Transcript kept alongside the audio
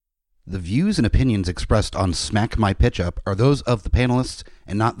The views and opinions expressed on Smack My Pitch Up are those of the panelists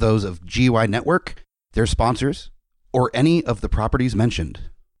and not those of GUI Network, their sponsors, or any of the properties mentioned.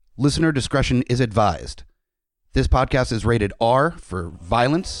 Listener discretion is advised. This podcast is rated R for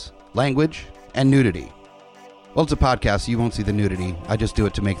violence, language, and nudity. Well, it's a podcast, so you won't see the nudity. I just do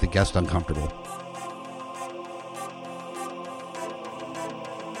it to make the guest uncomfortable.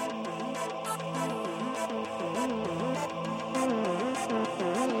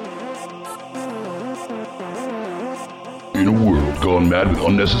 In a world gone mad with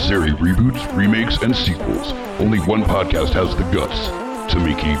unnecessary reboots, remakes, and sequels, only one podcast has the guts to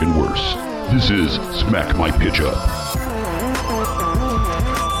make it even worse. This is Smack My Pitch Up.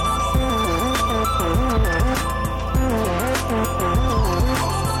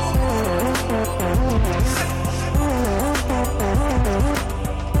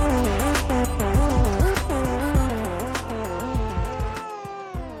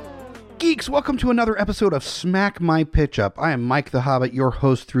 Geeks, welcome to another episode of Smack My Pitch Up. I am Mike the Hobbit, your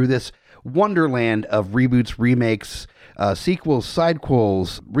host through this wonderland of reboots, remakes, sequels,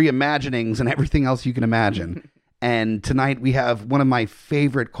 sidequels, reimaginings, and everything else you can imagine. And tonight we have one of my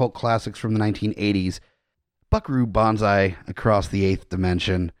favorite cult classics from the 1980s, Buckaroo, Banzai, Across the Eighth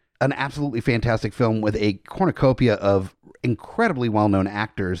Dimension. An absolutely fantastic film with a cornucopia of incredibly well-known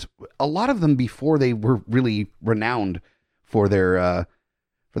actors. A lot of them before they were really renowned for their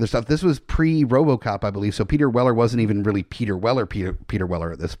stuff. This was pre-RoboCop, I believe, so Peter Weller wasn't even really Peter Weller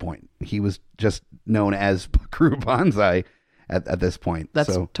at this point. He was just known as Buckaroo Banzai at this point.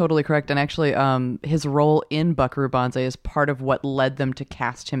 That's totally correct. And actually, his role in Buckaroo Banzai is part of what led them to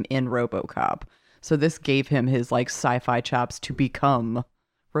cast him in RoboCop. So this gave him his sci-fi chops to become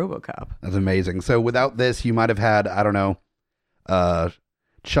RoboCop. That's amazing. So without this, you might have had, I don't know,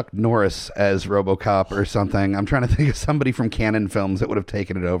 Chuck Norris as RoboCop or something. I'm trying to think of somebody from Canon Films that would have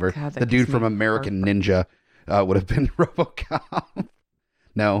taken it over. God, the dude from American Ninja would have been RoboCop.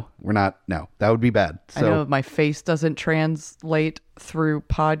 No, we're not. No, that would be bad. So, I know my face doesn't translate through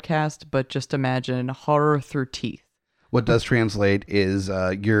podcast, but just imagine horror through teeth. What does translate is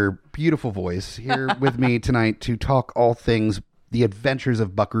your beautiful voice here with me tonight to talk all things The Adventures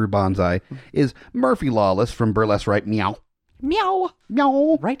of Buckaroo Banzai is Murphy Lawless from Burlesque Right Meow. Meow.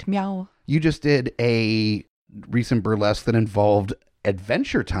 Meow. Right, meow. You just did a recent burlesque that involved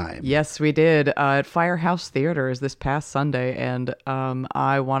Adventure Time. Yes, we did. At Firehouse Theaters this past Sunday, and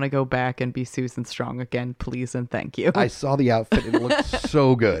I want to go back and be Susan Strong again, please and thank you. I saw the outfit. It looked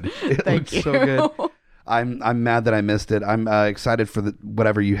so good. It looked so good. I'm mad that I missed it. I'm excited for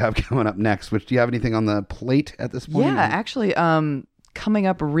whatever you have coming up next. Which, do you have anything on the plate at this point? Yeah, actually, coming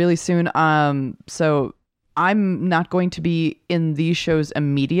up really soon. So I'm not going to be in these shows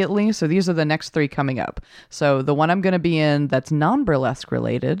immediately, so these are the next three coming up. So the one I'm going to be in that's non-burlesque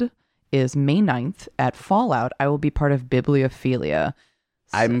related is May 9th at Fallout. I will be part of Bibliophilia.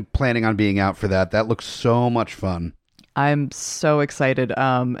 I'm planning on being out for that. That looks so much fun. I'm so excited.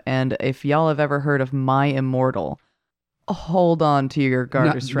 And if y'all have ever heard of My Immortal, hold on to your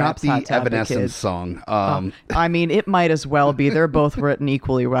garter straps. Not the Evanescence song. I mean, it might as well be. They're both written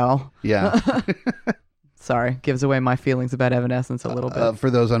equally well. Yeah. Sorry, gives away my feelings about Evanescence a little bit.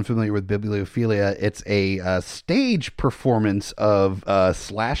 For those unfamiliar with Bibliophilia, it's a stage performance of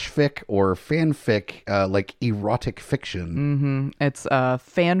slash fic or fanfic, like erotic fiction. Mm-hmm. It's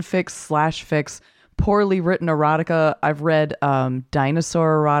fanfic slash fics, poorly written erotica. I've read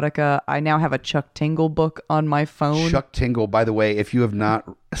dinosaur erotica. I now have a Chuck Tingle book on my phone. Chuck Tingle, by the way, if you have not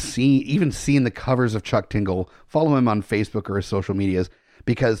seen the covers of Chuck Tingle, follow him on Facebook or his social medias,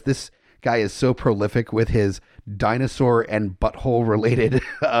 because this guy is so prolific with his dinosaur and butthole related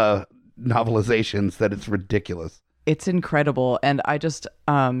novelizations that it's ridiculous. It's incredible. And I just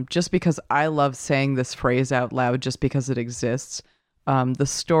because I love saying this phrase out loud just because it exists, the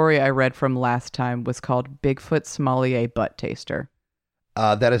story I read from last time was called Bigfoot Sommelier Butt Taster.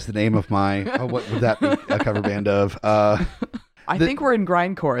 That is the name of my, what would that be a cover band of? I think we're in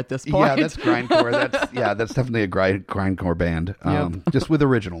grindcore at this point. Yeah, that's grindcore. That's definitely a grindcore band. Just with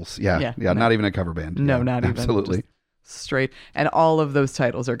originals. Yeah, no. Not even a cover band. No, yeah, not even. Absolutely. Straight. And all of those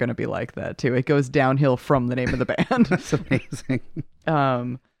titles are going to be like that too. It goes downhill from the name of the band. That's amazing.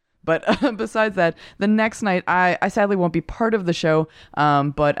 But besides that, the next night, I sadly won't be part of the show.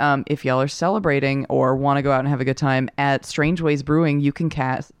 But if y'all are celebrating or want to go out and have a good time at Strange Ways Brewing, you can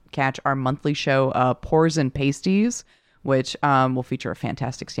catch our monthly show, Pours and Pasties, which will feature a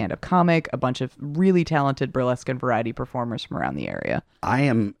fantastic stand-up comic, a bunch of really talented burlesque and variety performers from around the area. I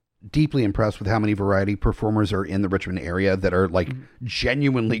am deeply impressed with how many variety performers are in the Richmond area that are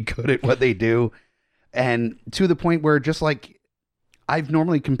genuinely good at what they do. And to the point where just I've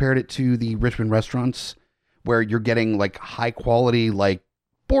normally compared it to the Richmond restaurants where you're getting like high quality, like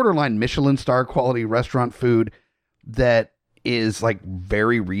borderline Michelin star quality restaurant food that is like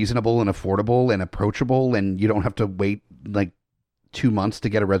very reasonable and affordable and approachable, and you don't have to wait like 2 months to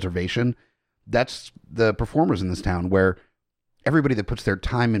get a reservation. That's the performers in this town, where everybody that puts their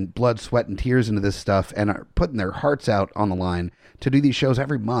time and blood, sweat, and tears into this stuff and are putting their hearts out on the line to do these shows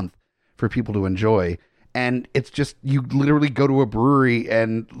every month for people to enjoy. And it's just, you literally go to a brewery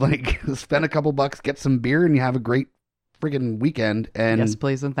and like spend a couple bucks, get some beer, and you have a great friggin' weekend. And yes,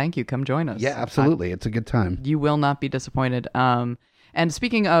 please and thank you. Come join us. Yeah, absolutely. It's a good time. You will not be disappointed. And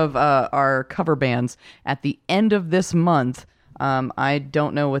speaking of our cover bands, at the end of this month, I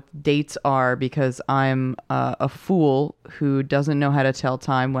don't know what dates are because I'm a fool who doesn't know how to tell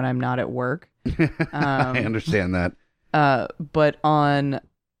time when I'm not at work. I understand that. But on...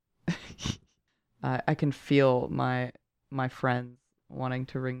 I can feel my friends wanting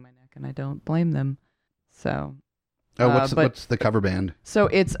to wring my neck, and I don't blame them. So... what's the cover band? So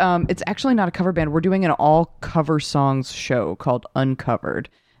it's actually not a cover band. We're doing an all cover songs show called Uncovered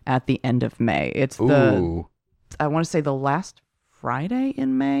at the end of May. It's I want to say the last Friday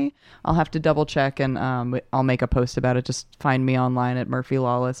in May. I'll have to double check, and I'll make a post about it. Just find me online at Murphy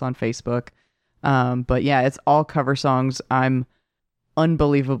Lawless on Facebook. But yeah, it's all cover songs. I'm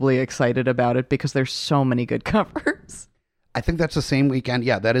unbelievably excited about it because there's so many good covers. I think that's the same weekend.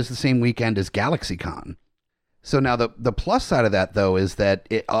 Yeah, that is the same weekend as GalaxyCon. So now the plus side of that, though, is that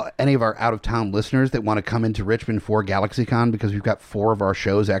any of our out-of-town listeners that want to come into Richmond for GalaxyCon, because we've got 4 of our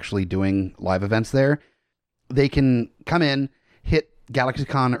shows actually doing live events there, they can come in, hit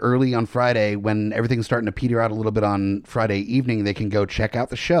GalaxyCon early on Friday when everything's starting to peter out a little bit on Friday evening. They can go check out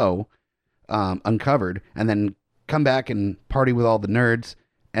the show, Uncovered, and then come back and party with all the nerds.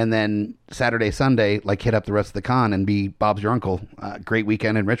 And then Saturday, Sunday, like hit up the rest of the con and be Bob's your uncle. Great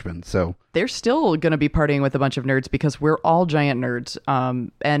weekend in Richmond. So they're still going to be partying with a bunch of nerds because we're all giant nerds.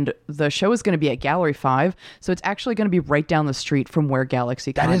 And the show is going to be at Gallery 5. So it's actually going to be right down the street from where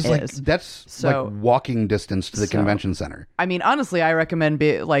GalaxyCon is. That's like walking distance to the convention center. I mean, honestly, I recommend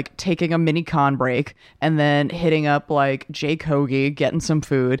taking a mini con break and then hitting up like Jake Hoagie, getting some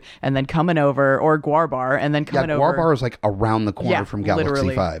food, and then coming over, or Guar Bar, and then coming over. Guar Bar is like around the corner from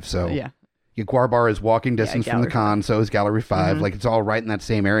Galaxy 5. So yeah. Guar Bar is walking distance from the con, so is Gallery 5. Like, it's all right in that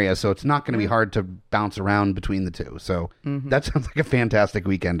same area, so it's not going to be hard to bounce around between the two. So that sounds like a fantastic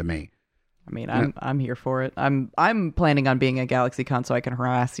weekend to me. I mean, I'm here for it. I'm planning on being at GalaxyCon so I can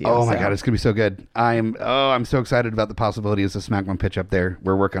harass you. Oh my God, it's gonna be so good. I'm so excited about the possibilities of Smackman Pitch Up there.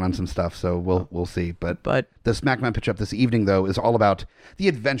 We're working on some stuff, so we'll see. But the Smackman Pitch Up this evening, though, is all about the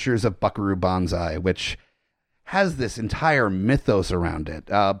adventures of Buckaroo Banzai, which has this entire mythos around it,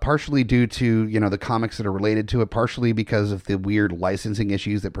 partially due to, the comics that are related to it, partially because of the weird licensing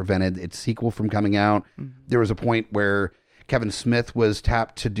issues that prevented its sequel from coming out. There was a point where Kevin Smith was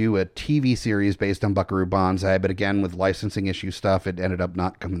tapped to do a TV series based on Buckaroo Banzai, but again, with licensing issue stuff, it ended up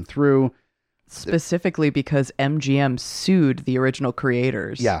not coming through. Specifically because MGM sued the original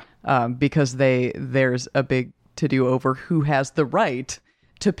creators. Yeah. Because there's a big to-do over who has the right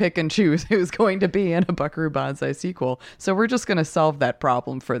to pick and choose who's going to be in a Buckaroo Banzai sequel. So we're just going to solve that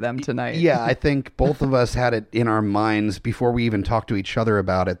problem for them tonight. Yeah, I think both of us had it in our minds before we even talked to each other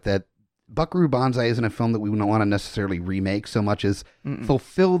about it, that Buckaroo Banzai isn't a film that we don't want to necessarily remake so much as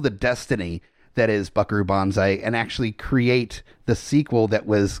fulfill the destiny that is Buckaroo Banzai and actually create the sequel that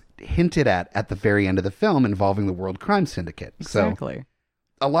was hinted at the very end of the film involving the World Crime Syndicate. Exactly.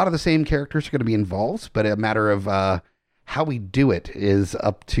 So a lot of the same characters are going to be involved, but a matter of how we do it is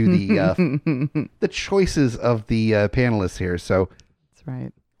up to the the choices of the panelists here. So that's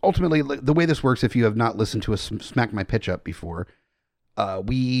right. Ultimately, the way this works, if you have not listened to us Smack My Pitch Up before,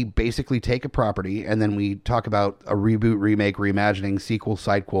 we basically take a property and then we talk about a reboot, remake, reimagining, sequel,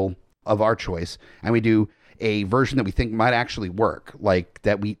 sidequel of our choice, and we do a version that we think might actually work, like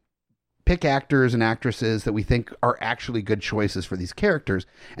that we pick actors and actresses that we think are actually good choices for these characters,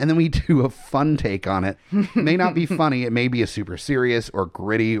 and then we do a fun take on it. It may not be funny, it may be a super serious or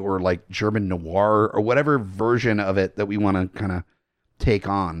gritty or like German noir or whatever version of it that we want to kind of take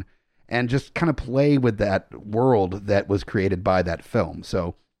on and just kind of play with that world that was created by that film.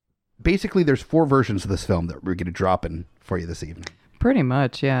 So basically there's 4 versions of this film that we're going to drop in for you this evening. Pretty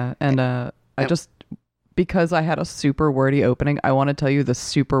much, yeah. And because I had a super wordy opening, I want to tell you the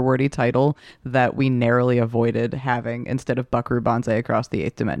super wordy title that we narrowly avoided having instead of Buckaroo Banzai Across the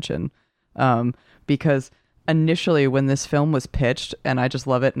Eighth Dimension. Because initially when this film was pitched, and I just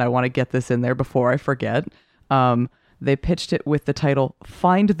love it and I want to get this in there before I forget, They pitched it with the title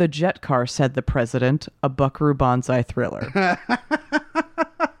 "Find the Jet Car," said the president, a Buckaroo Banzai thriller.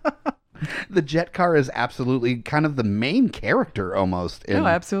 The jet car is absolutely kind of the main character almost in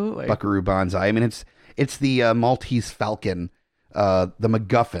absolutely. Buckaroo Banzai. I mean, it's the Maltese Falcon, the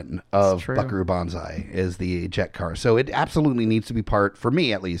MacGuffin of Buckaroo Banzai is the jet car. So it absolutely needs to be part, for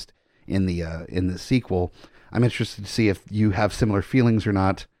me at least, in the sequel. I'm interested to see if you have similar feelings or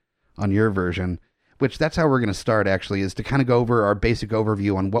not on your version, which that's how we're going to start, actually, is to kind of go over our basic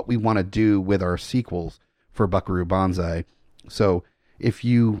overview on what we want to do with our sequels for Buckaroo Banzai. So if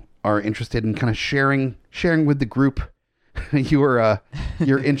you are interested in kind of sharing with the group your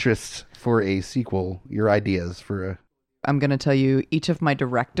interests for a sequel, your ideas for a... I'm going to tell you each of my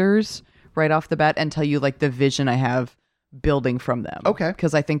directors right off the bat and tell you like the vision I have building from them. Okay.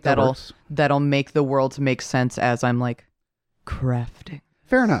 Because I think that'll make the world make sense as I'm like crafting.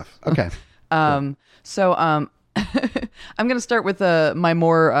 Fair enough. Okay. So I'm going to start with my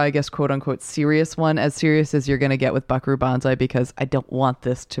more, I guess, quote unquote, serious one, as serious as you're going to get with Buckaroo Banzai, because I don't want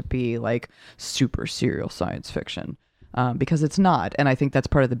this to be like super serial science fiction, because it's not. And I think that's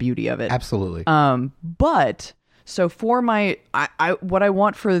part of the beauty of it. Absolutely. But so for my, what I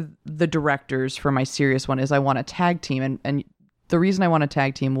want for the directors for my serious one is I want a tag team. And the reason I want a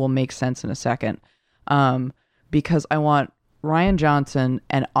tag team will make sense in a second. Because I want Rian Johnson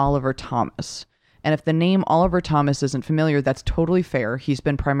and Oliver Thomas. And if the name Oliver Thomas isn't familiar, that's totally fair. He's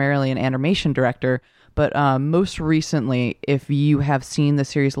been primarily an animation director, but most recently, if you have seen the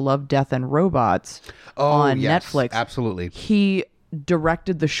series Love, Death, and Robots on Netflix, absolutely, he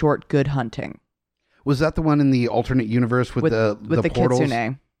directed the short Good Hunting. Was that the one in the alternate universe with the portals?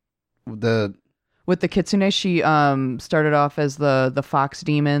 Kitsune? With the Kitsune, she started off as the fox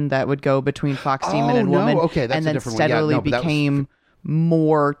demon that would go between fox demon and woman. Okay, that's and then a different steadily one. became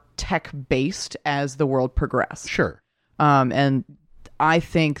more tech-based as the world progressed. Sure. And I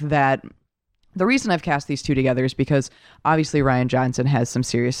think that the reason I've cast these two together is because obviously Rian Johnson has some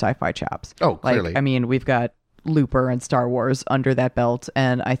serious sci-fi chops. Oh, clearly. I mean, we've got Looper and Star Wars under that belt,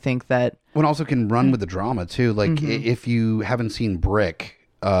 and I think that... One also can run with the drama, too. Like, if you haven't seen Brick...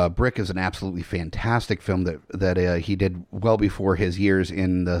 Brick is an absolutely fantastic film that he did well before his years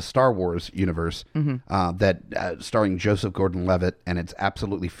in the Star Wars universe, starring Joseph Gordon-Levitt, and it's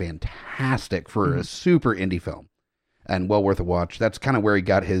absolutely fantastic for a super indie film and well worth a watch. That's kind of where he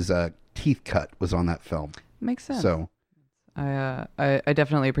got his teeth cut, was on that film. Makes sense. So I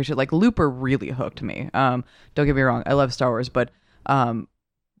definitely appreciate, like, Looper really hooked me. Don't get me wrong, I love Star Wars, but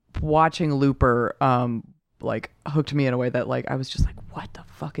watching Looper like hooked me in a way that like I was just like, what the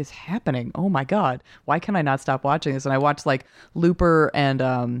fuck is happening? Oh my god, why can I not stop watching this? And I watched like Looper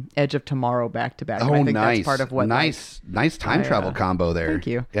and Edge of Tomorrow back to back. Oh, I think nice. That's part of what nice time travel combo there. Thank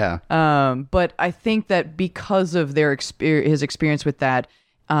you. Yeah. But I think that because of their his experience with that,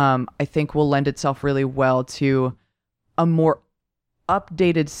 I think will lend itself really well to a more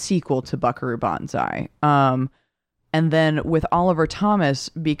updated sequel to Buckaroo Banzai. And then with Oliver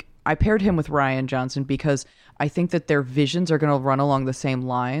Thomas, I paired him with Rian Johnson because I think that their visions are going to run along the same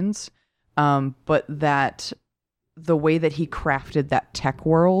lines, but that the way that he crafted that tech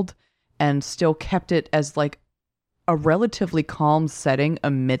world and still kept it as like a relatively calm setting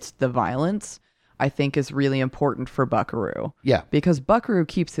amidst the violence, I think is really important for Buckaroo. Yeah. Because Buckaroo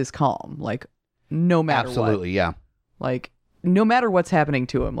keeps his calm, like, no matter what. Absolutely, yeah. Like, no matter what's happening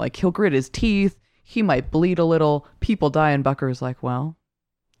to him, like, he'll grit his teeth, he might bleed a little, people die, and Buckaroo's like, well...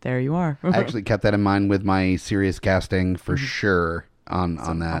 There you are. I actually kept that in mind with my serious casting for sure on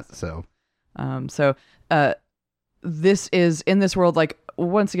that. Awesome. So this is in this world, like,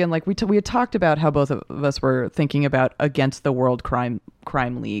 once again, like we had talked about how both of us were thinking about Against the World Crime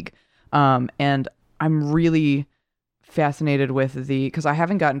League. And I'm really fascinated with because I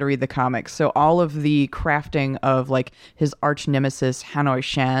haven't gotten to read the comics. So all of the crafting of like his arch nemesis, Hanoi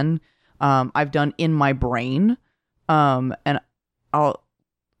Shan, I've done in my brain. And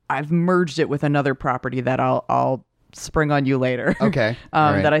I've merged it with another property that I'll spring on you later. Okay.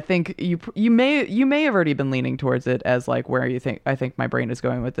 Right. That I think you may have already been leaning towards it as like where I think my brain is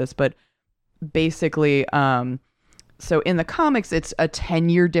going with this, but basically, so in the comics it's a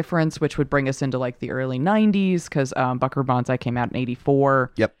 10-year difference, which would bring us into like the early 90s because Buckaroo Banzai came out in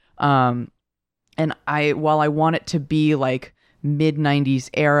 1984. Yep. And while I want it to be like mid 90s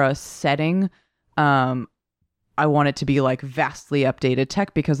era setting, I want it to be like vastly updated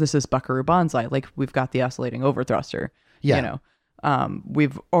tech because this is Buckaroo Banzai. Like we've got the oscillating overthruster. Yeah. You know,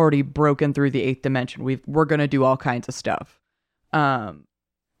 we've already broken through the 8th dimension. We're going to do all kinds of stuff. And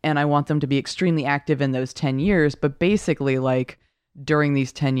I want them to be extremely active in those 10 years. But basically like during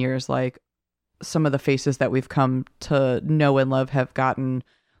these 10 years, like some of the faces that we've come to know and love have gotten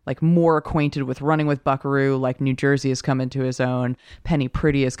like more acquainted with running with Buckaroo. Like New Jersey has come into his own. Penny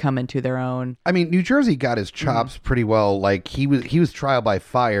Pretty has come into their own. I mean, New Jersey got his chops pretty well. Like he was trial by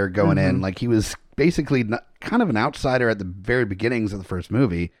fire going in. Like he was basically kind of an outsider at the very beginnings of the first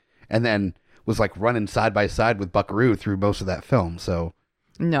movie, and then was like running side by side with Buckaroo through most of that film. So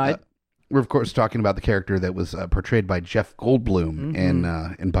No, we're of course talking about the character that was portrayed by Jeff Goldblum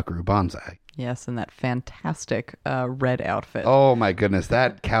in Buckaroo Banzai. yes, and that fantastic red outfit. Oh my goodness,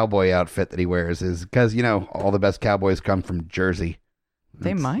 that cowboy outfit that he wears is because, you know, all the best cowboys come from Jersey.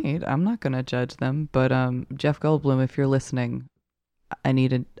 They might. I'm not going to judge them, but Jeff Goldblum, if you're listening, I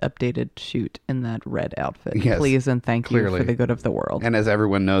need an updated shoot in that red outfit. Yes, please and thank clearly. you for the good of the world. And as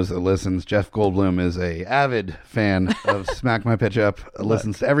everyone knows that listens, Jeff Goldblum is a avid fan of Smack My Pitch Up,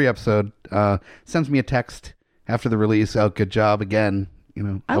 listens to every episode, sends me a text after the release. Oh, good job again. You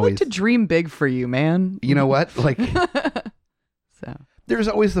know, I always, like to dream big for you, man. you know what? Like, So there's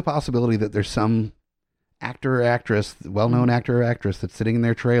always the possibility that there's some actor or actress, well-known actor or actress that's sitting in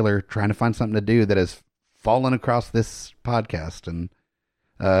their trailer trying to find something to do that has fallen across this podcast. And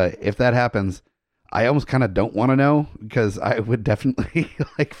if that happens, I almost kind of don't want to know, because I would definitely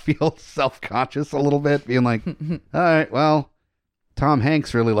like feel self-conscious a little bit, being like, all right, well, Tom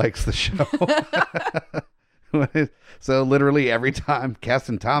Hanks really likes the show. So literally every time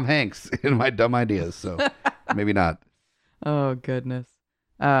casting Tom Hanks in my dumb ideas. So maybe not. oh goodness.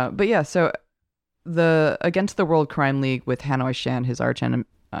 But yeah, so the Against the World Crime League with Hanoi Shan, his arch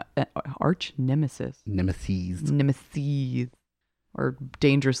nemesis, or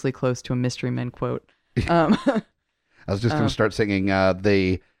dangerously close to a Mystery Men quote. I was just going to start singing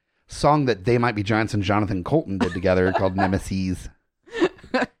the song that They Might Be Giants and Jonathan Colton did together called Nemesis.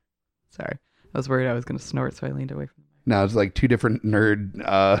 Sorry, I was worried I was going to snort, so I leaned away from the mic. No, it's like two different nerd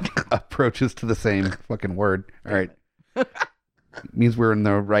approaches to the same fucking word. All right. Means we're in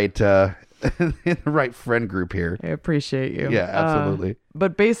the right in the right friend group here. I appreciate you. Yeah, absolutely.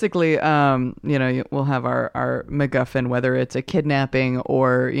 But basically, we'll have our MacGuffin, whether it's a kidnapping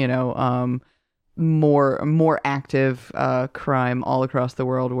or, more active crime all across the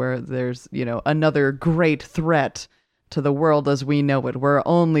world, where there's, another great threat to the world as we know it, where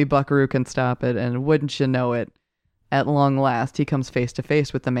only Buckaroo can stop it. And wouldn't you know it, at long last, he comes face to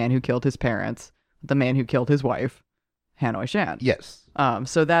face with the man who killed his parents, the man who killed his wife, Hanoi Shan. Yes.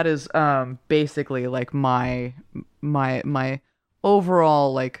 So that is basically like my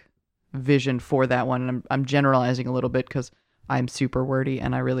overall like vision for that one. And I'm generalizing a little bit because I'm super wordy,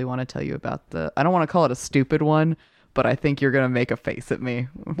 and I really want to tell you about I don't want to call it a stupid one, but I think you're gonna make a face at me.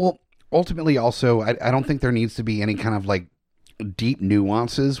 Well, ultimately, also, I don't think there needs to be any kind of like deep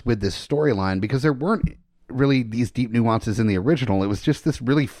nuances with this storyline, because there weren't really these deep nuances in the original. It was just this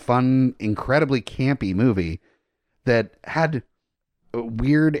really fun, incredibly campy movie that had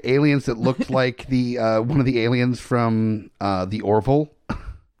weird aliens that looked like the one of the aliens from the Orville.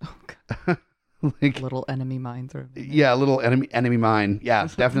 Oh, God. Like, little enemy mine through. Yeah, little enemy mine. Yeah,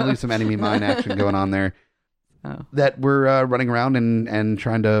 definitely some enemy mine action going on there. Oh. That we're running around and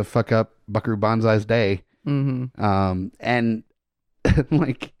trying to fuck up Buckaroo Banzai's day. Mm-hmm. And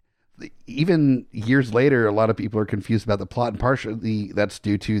like, even years later, a lot of people are confused about the plot, and partially that's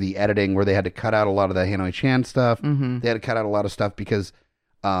due to the editing, where they had to cut out a lot of the Hanoi Shan stuff. Mm-hmm. They had to cut out a lot of stuff because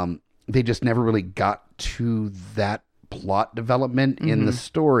they just never really got to that plot development in the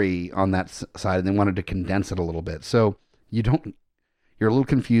story on that side, and they wanted to condense it a little bit. So you're a little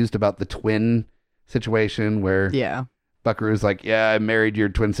confused about the twin situation, where Buckaroo's like, yeah, I married your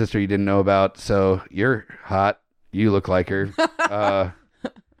twin sister you didn't know about, so you're hot, you look like her.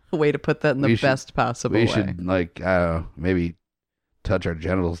 Way to put that in the best possible way. We should, like, I don't know, maybe touch our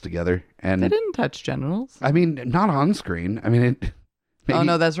genitals together. And they didn't touch genitals. I mean, not on screen. I mean, maybe... Oh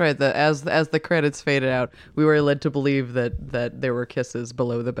no, that's right. As the credits faded out, we were led to believe that there were kisses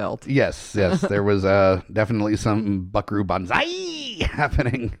below the belt. Yes, there was definitely some Buckaroo Banzai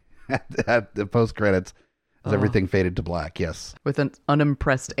happening at the post credits as everything faded to black. Yes, with an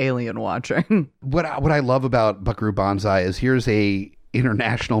unimpressed alien watching. What I love about Buckaroo Banzai is here's a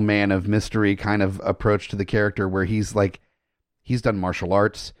international man of mystery kind of approach to the character, where he's done martial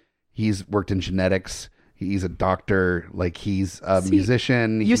arts, he's worked in genetics. He's a doctor, like he's a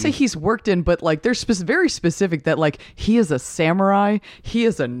musician. You say he's worked in, but like there's very specific that like he is a samurai, he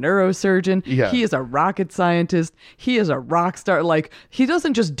is a neurosurgeon, he is a rocket scientist, he is a rock star. Like he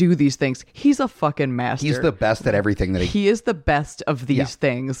doesn't just do these things. He's a fucking master. He's the best at everything that he is the best of these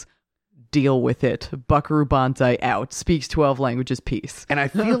things. Deal with it. Buckaroo Banzai out. Speaks 12 languages. Peace. And I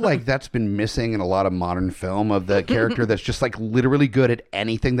feel like that's been missing in a lot of modern film, of the character that's just like literally good at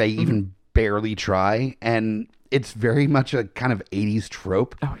anything they even barely try, and it's very much a kind of 80s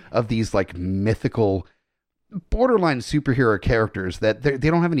trope of these like mythical borderline superhero characters that they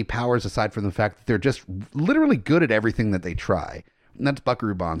don't have any powers aside from the fact that they're just literally good at everything that they try. And that's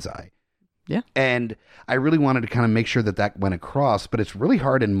Buckaroo Banzai. Yeah. And I really wanted to kind of make sure that that went across, but it's really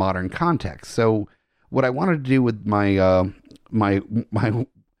hard in modern context. So what I wanted to do with my my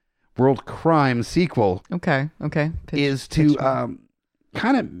World Crime sequel is to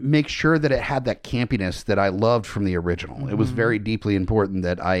kind of make sure that it had that campiness that I loved from the original. Mm-hmm. It was very deeply important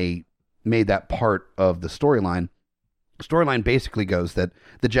that I made that part of the storyline. Storyline basically goes that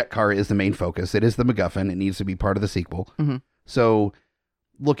the jet car is the main focus. It is the MacGuffin. It needs to be part of the sequel. Mm-hmm. So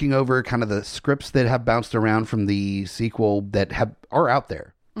looking over kind of the scripts that have bounced around from the sequel that are out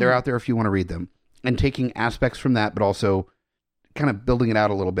there. They're out there if you want to read them. And taking aspects from that, but also kind of building it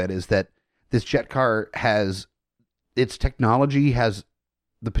out a little bit, is that this jet car its technology has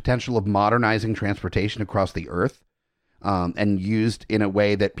the potential of modernizing transportation across the earth, and used in a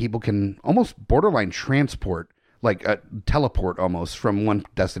way that people can almost borderline transport, like teleport almost from one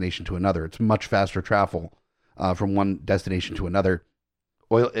destination to another. It's much faster travel from one destination to another.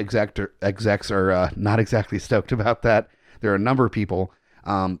 Oil execs are not exactly stoked about that. There are a number of people,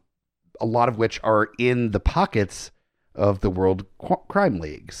 a lot of which are in the pockets of the World Crime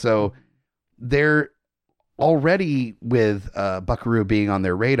League. So they're already, with Buckaroo being on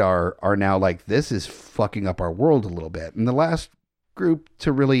their radar, are now like, this is fucking up our world a little bit. And the last group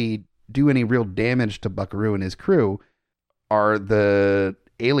to really do any real damage to Buckaroo and his crew are the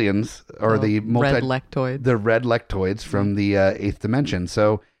aliens, or the red lectoids. The red lectoids from the eighth dimension.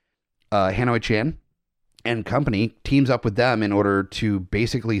 So Hanoi Chan and company teams up with them in order to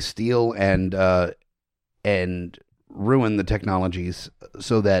basically steal and ruin the technologies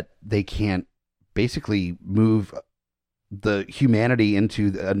so that they can't basically move the humanity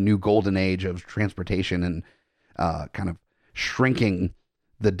into a new golden age of transportation and kind of shrinking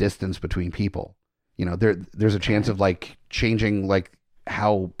the distance between people. You know, there's a chance of like changing like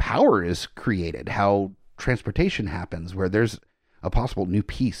how power is created, how transportation happens, where there's a possible new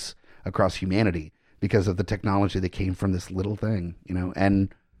peace across humanity because of the technology that came from this little thing, you know,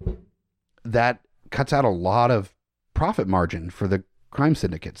 and that cuts out a lot of profit margin for the crime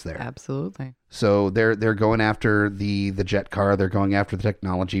syndicates there. Absolutely. So they're going after the jet car. They're going after the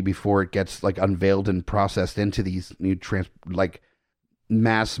technology before it gets like unveiled and processed into these new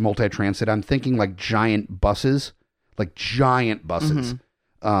mass multi-transit. I'm thinking like giant buses that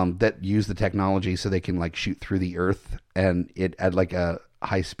use the technology so they can like shoot through the earth, and it at like a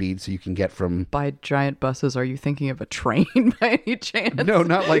high speed, so you can get from... By giant buses, are you thinking of a train by any chance? No,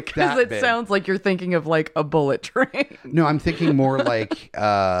 not like that. Because it sounds like you're thinking of like a bullet train. No, I'm thinking more like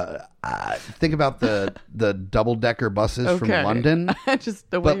think about the double-decker buses from London. Just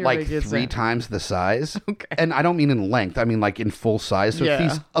the way, but like 3 times the size. Okay. And I don't mean in length, I mean like in full size. So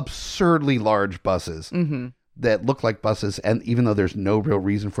it's these absurdly large buses that look like buses, and even though there's no real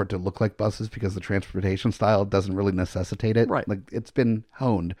reason for it to look like buses because the transportation style doesn't really necessitate it. Right. Like it's been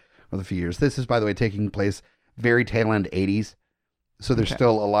honed over a few years. This is, by the way, taking place very tail end 80s. So there's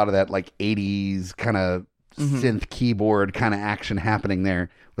still a lot of that like 80s kind of synth keyboard kind of action happening there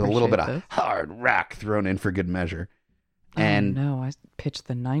with a little bit of hard rock thrown in for good measure. And no, I pitched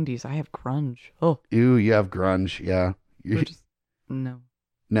the 90s. I have grunge. Oh. Ew, you have grunge. Yeah. No.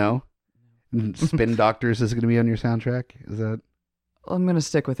 No? Spin Doctors is going to be on your soundtrack? Is that? I'm going to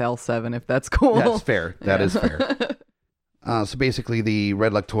stick with L7 if that's cool. That's fair. That is fair. So basically, the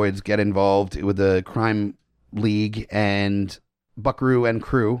Red Lectoids get involved with the crime league, and Buckaroo and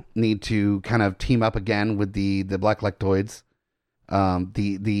crew need to kind of team up again with the Black Lectoids,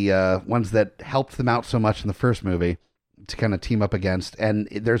 the ones that helped them out so much in the first movie, to kind of team up against. And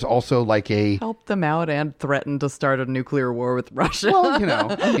there's also like help them out and threaten to start a nuclear war with Russia. Well, you know,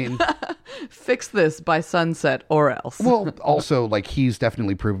 I mean, fix this by sunset or else. Well, also like he's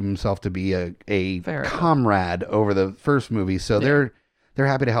definitely proven himself to be a comrade over the first movie, so they're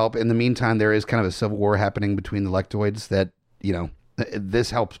happy to help. In the meantime, there is kind of a civil war happening between the Lectoids that, you know,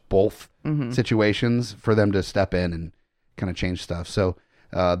 this helps both situations for them to step in and kind of change stuff. So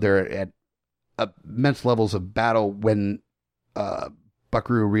they're at immense levels of battle when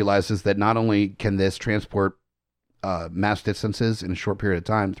Buckaroo realizes that not only can this transport mass distances in a short period of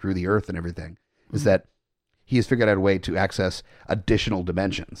time through the earth and everything, is that he has figured out a way to access additional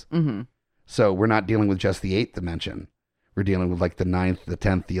dimensions. So we're not dealing with just the 8th dimension. We're dealing with like the 9th, the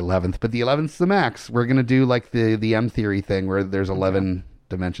 10th, the 11th, but the 11th's the max. We're going to do like the M theory thing where there's 11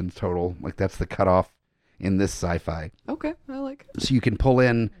 dimensions total. Like that's the cutoff in this sci-fi. Okay, I like it. So you can pull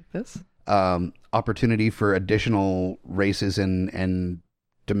in this. Opportunity for additional races and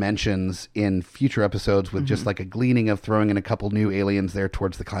dimensions in future episodes with just like a gleaning of throwing in a couple new aliens there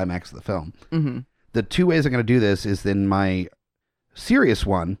towards the climax of the film. Mm-hmm. The two ways I'm going to do this is in my serious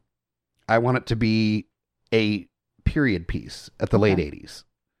one, I want it to be a period piece at the late 80s.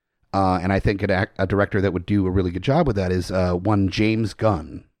 And I think a director that would do a really good job with that is one James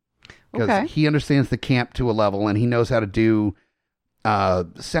Gunn. Because he understands the camp to a level, and he knows how to do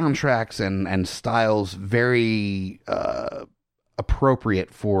soundtracks and styles very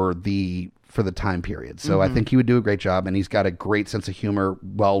appropriate for the time period. So I think he would do a great job, and he's got a great sense of humor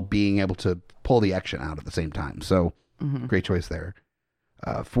while being able to pull the action out at the same time. So great choice there.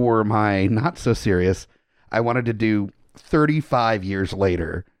 For my not so serious, I wanted to do 35 years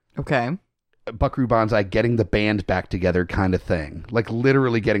later. Okay. Buckaroo Banzai getting the band back together kind of thing. Like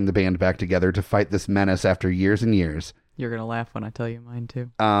literally getting the band back together to fight this menace after years and years. You're going to laugh when I tell you mine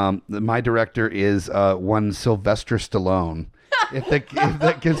too. My director is one Sylvester Stallone. if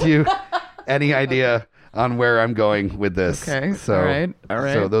that gives you any idea on where I'm going with this. Okay. So, all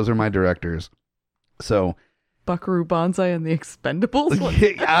right. So those are my directors. So Buckaroo Banzai and the Expendables?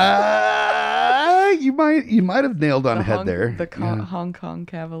 You might have nailed on head there. The Hong Kong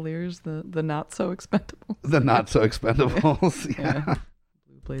Cavaliers, the not so expendables. The not so expendables. Yeah.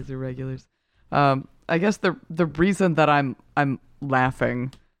 Blue Blazer regulars. I guess the reason that I'm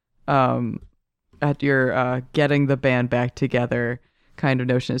laughing at your getting the band back together kind of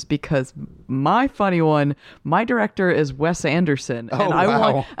notion is because my funny one, my director is Wes Anderson, and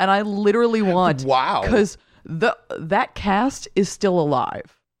I literally want because that cast is still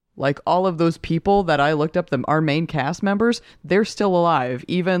alive. Like all of those people that I looked up, our main cast members, they're still alive.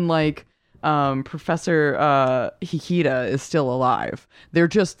 Even like Professor Hikita is still alive. They're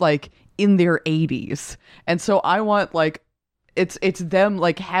just like in their 80s. And so I want like it's them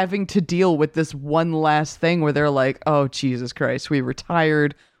like having to deal with this one last thing where they're like, oh Jesus Christ, we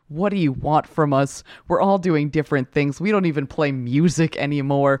retired. What do you want from us? We're all doing different things. We don't even play music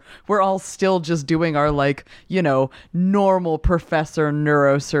anymore. We're all still just doing our, like, you know, normal professor,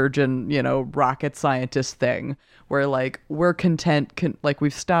 neurosurgeon, you know, rocket scientist thing. Where, like, we're content, like,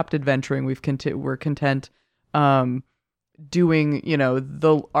 we've stopped adventuring. We're content doing, you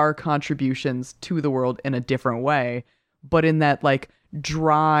know, our contributions to the world in a different way. But in that, like,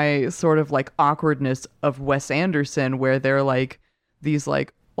 dry sort of, like, awkwardness of Wes Anderson where they're, like, these,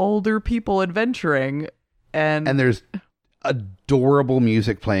 like, older people adventuring and there's adorable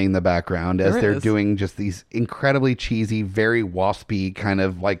music playing in the background as they're doing just these incredibly cheesy, very waspy kind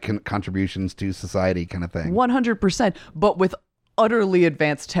of like contributions to society kind of thing. 100%, but with utterly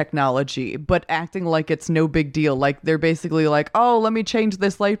advanced technology, but acting like it's no big deal. Like they're basically like, oh, let me change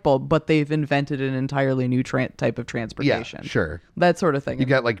this light bulb, but they've invented an entirely new type of transportation. Yeah, sure. That sort of thing. You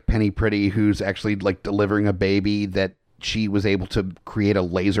got like Penny Pretty, who's actually like delivering a baby that she was able to create a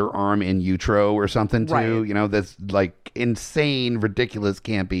laser arm in utero or something too. Right. You know, that's like insane, ridiculous,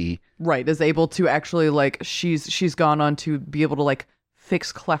 campy. Right. Is able to actually like, she's gone on to be able to like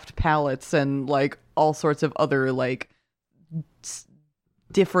fix cleft palates and like all sorts of other like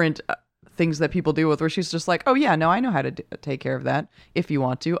different things that people deal with where she's just like, oh yeah, no, I know how to take care of that if you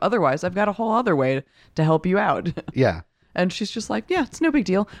want to. Otherwise, I've got a whole other way to help you out. Yeah. And she's just like, yeah, it's no big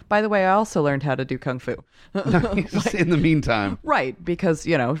deal. By the way, I also learned how to do Kung Fu. Like, in the meantime. Right, because,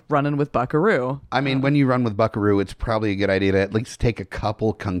 you know, running with Buckaroo. I mean, when you run with Buckaroo, it's probably a good idea to at least take a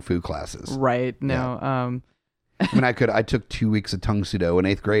couple Kung Fu classes. Right, no. Yeah. I mean, I took 2 weeks of Tung Sudo in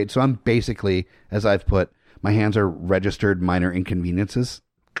 8th grade, so I'm basically, as I've put, my hands are registered minor inconveniences.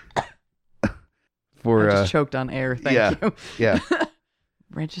 I just choked on air, thank you. Yeah.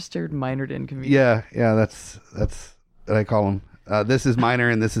 Registered minor inconvenience. Yeah, that's what I call them. This is minor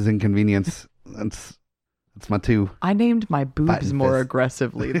and this is inconvenience. That's my two. I named my boobs more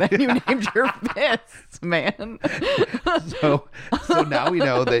aggressively than you named your fists, man. So now we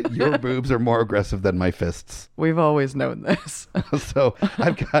know that your boobs are more aggressive than my fists. We've always known this. So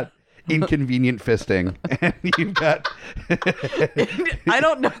I've got inconvenient fisting, and you've got. I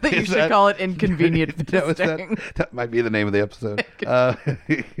don't know that you should call it inconvenient fisting. That might be the name of the episode.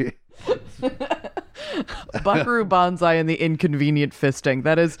 Buckaroo Banzai and the inconvenient fisting.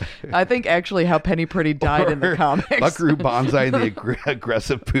 That is, I think, actually how Penny Pretty died in the comics. Buckaroo Banzai and the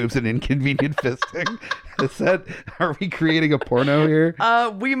aggressive boobs and inconvenient fisting. Are we creating a porno here?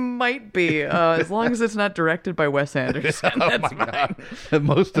 We might be, as long as it's not directed by Wes Anderson. Oh my God. The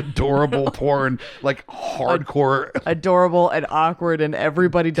most adorable porn, like hardcore. Adorable and awkward, and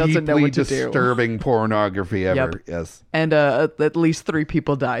everybody doesn't know what to do. Deeply disturbing pornography ever, yep. Yes. And at least 3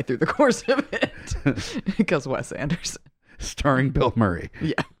 people die through the course of it. Because Wes Anderson. Starring Bill Murray.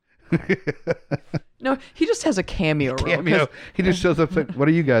 Yeah. No, he just has a cameo role. Cameo. He just shows up like, what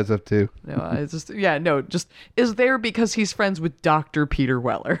are you guys up to? No, it's just just is there because he's friends with Dr. Peter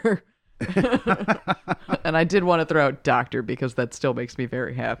Weller. And I did want to throw out doctor because that still makes me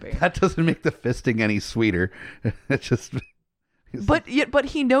very happy. That doesn't make the fisting any sweeter. It's just... But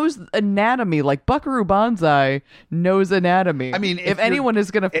he knows anatomy. Like Buckaroo Banzai knows anatomy. I mean, if anyone is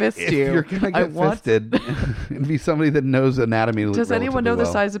going to fist if you, you're going to get fisted, it'd be somebody that knows anatomy. Does anyone know the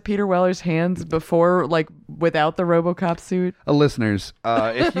size of Peter Weller's hands before, like, without the RoboCop suit? Listeners,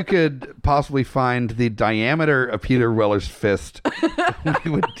 if you could possibly find the diameter of Peter Weller's fist,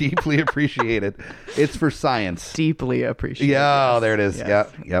 we would deeply appreciate it. It's for science. Deeply appreciate it. Yeah, Yes. there it is. Yes.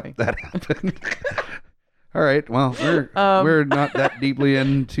 Yep, that happened. All right. Well, we're not that deeply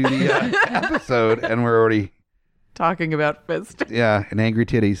into the episode, and we're already talking about fist. Yeah, and angry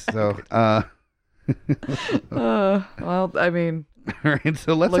titties. So, well, I mean, all right.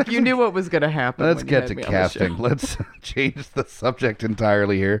 So let's you knew what was going to happen. Let's get to casting. Let's change the subject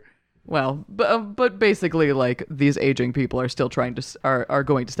entirely here. Well, but basically, like, these aging people are still trying to are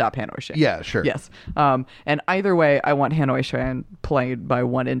going to stop Hanoi Shan. Yeah, sure. Yes. And either way, I want Hanoi Shan played by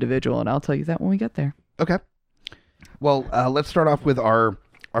one individual, and I'll tell you that when we get there. Okay. Well, let's start off with our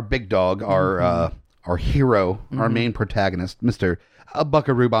big dog, our hero, our main protagonist, Mr.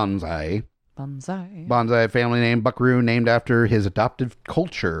 Buckaroo Banzai. Banzai, family name Buckaroo, named after his adoptive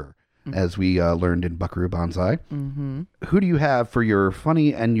culture, as we learned in Buckaroo Banzai. Mm-hmm. Who do you have for your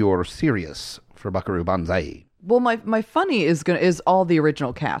funny and your serious for Buckaroo Banzai? Well, my funny is all the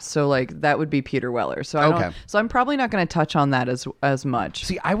original cast, so like that would be Peter Weller. So I'm probably not going to touch on that as much.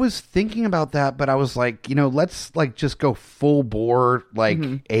 See, I was thinking about that, but I was like, let's like just go full bore, like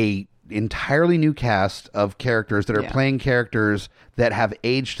a entirely new cast of characters that are playing characters that have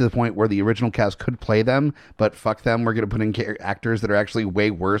aged to the point where the original cast could play them, but fuck them, we're going to put in actors that are actually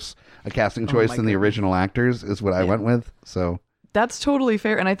way worse a casting choice than the original actors is what I went with. So. That's totally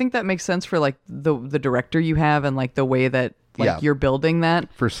fair, and I think that makes sense for like the director you have and like the way that you're building that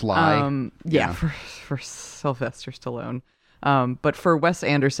for Sly. For Sylvester Stallone. But for Wes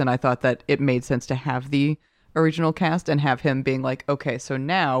Anderson, I thought that it made sense to have the original cast and have him being like, okay, so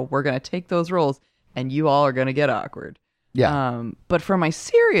now we're gonna take those roles, and you all are gonna get awkward. Yeah. But for my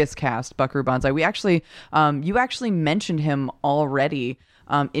serious cast, Buckaroo Banzai, we actually, you actually mentioned him already.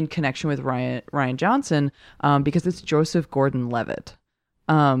 In connection with Ryan Johnson, because it's Joseph Gordon-Levitt.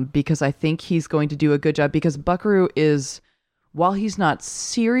 Because I think he's going to do a good job. Because Buckaroo is, while he's not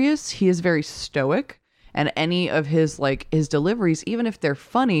serious, he is very stoic. And any of his deliveries, even if they're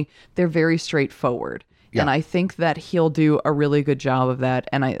funny, they're very straightforward. Yeah. And I think that he'll do a really good job of that.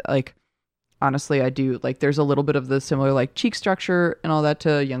 And honestly, I do. Like, there's a little bit of the similar like cheek structure and all that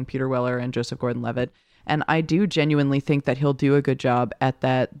to young Peter Weller and Joseph Gordon-Levitt. And I do genuinely think that he'll do a good job at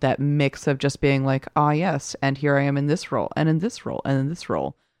that mix of just being like, yes, and here I am in this role, and in this role, and in this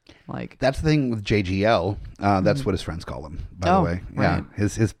role. Like, that's the thing with JGL. That's what his friends call him, by the way. Right. Yeah,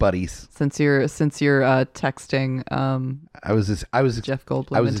 his buddies. Since you're texting, I was Jeff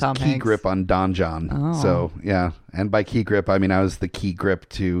Goldblum. I was and Tom key Hanks. grip on Don John. Oh. So yeah, and by key grip I mean I was the key grip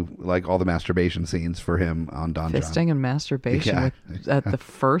to like all the masturbation scenes for him on Don John. Fisting and masturbation at the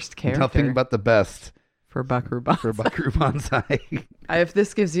first character. Nothing but the best. For Buckaroo Banzai. For Buckaroo Banzai. If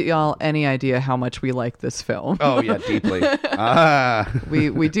this gives y'all any idea how much we like this film. Oh, yeah, deeply.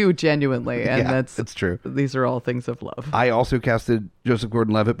 We do genuinely, and it's true. These are all things of love. I also casted Joseph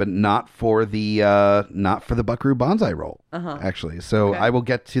Gordon-Levitt, but not for the Buckaroo Banzai role, actually. So I will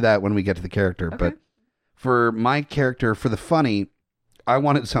get to that when we get to the character. Okay. But for my character, for the funny, I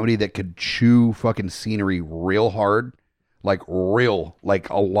wanted somebody that could chew fucking scenery real hard. Like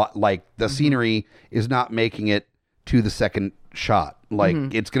a lot, like the scenery is not making it to the second shot. Like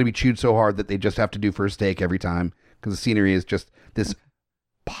it's going to be chewed so hard that they just have to do first take every time because the scenery is just this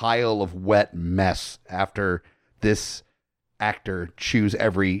pile of wet mess after this actor chews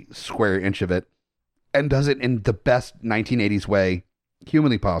every square inch of it and does it in the best 1980s way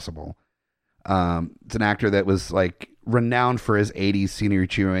humanly possible. It's an actor that was like renowned for his 80s scenery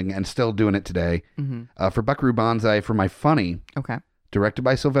chewing and still doing it today. For Buckaroo Banzai, for my funny, directed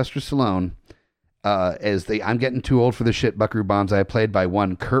by Sylvester Stallone, I'm getting too old for the shit Buckaroo Banzai, played by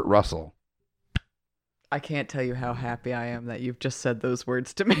one Kurt Russell. I can't tell you how happy I am that you've just said those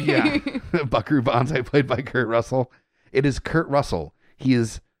words to me. Yeah. Buckaroo Banzai, played by Kurt Russell. It is Kurt Russell. He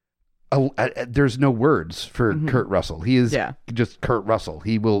is there's no words for Kurt Russell. He is just Kurt Russell.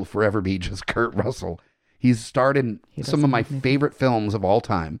 He will forever be just Kurt Russell. He's starred in some of my favorite films of all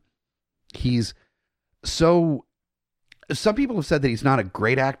time. He's so... Some people have said that he's not a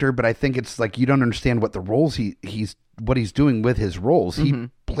great actor, but I think it's like you don't understand what the roles what he's doing with his roles. He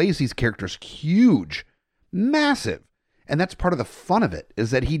plays these characters huge, massive. And that's part of the fun of it,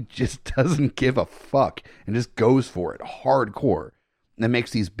 is that he just doesn't give a fuck and just goes for it hardcore and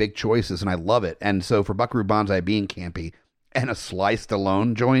makes these big choices. And I love it. And so for Buckaroo Banzai being campy and a Sly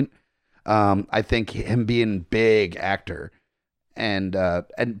Stallone joint, I think him being big actor and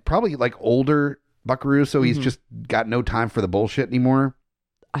probably like older Buckaroo, so he's just got no time for the bullshit anymore.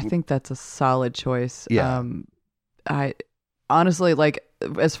 I think that's a solid choice. Yeah. I honestly, like,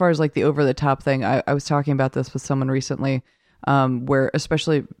 as far as like the over the top thing, I was talking about this with someone recently, where,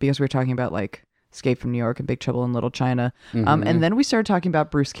 especially because we were talking about like Escape from New York and Big Trouble in Little China. And then we started talking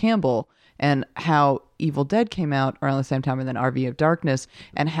about Bruce Campbell and how Evil Dead came out around the same time, and then RV of Darkness,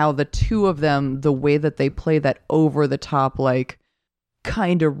 and how the two of them, the way that they play that over the top, like,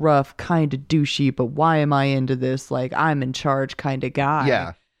 kind of rough, kind of douchey, but why am I into this? Like, I'm in charge kind of guy.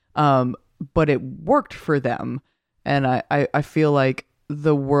 Yeah. But it worked for them. And I feel like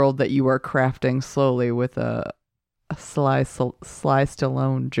the world that you are crafting slowly with a Sly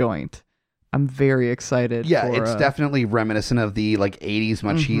Stallone joint, I'm very excited. Yeah, it's definitely reminiscent of the like 80s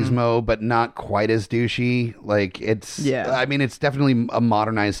machismo, but not quite as douchey. Like I mean, it's definitely a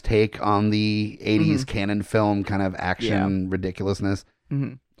modernized take on the 80s canon film kind of action ridiculousness.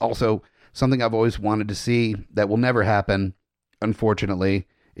 Also, something I've always wanted to see that will never happen, unfortunately,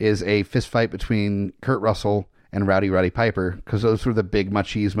 is a fist fight between Kurt Russell and Roddy Piper, because those were the big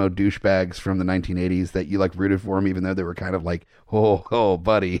machismo douchebags from the 1980s that you like rooted for them, even though they were kind of like, oh,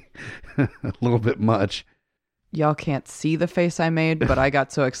 buddy, a little bit much. Y'all can't see the face I made, but I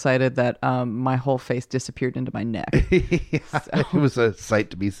got so excited that my whole face disappeared into my neck. It was a sight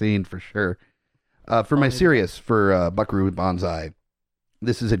to be seen for sure. For my serious, for Buckaroo Banzai,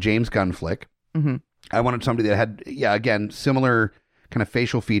 this is a James Gunn flick. I wanted somebody that had, again, similar kind of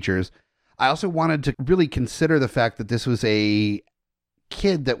facial features. I also wanted to really consider the fact that this was a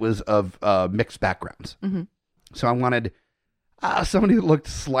kid that was of mixed backgrounds. So I wanted somebody that looked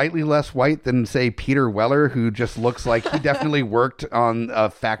slightly less white than, say, Peter Weller, who just looks like he definitely worked on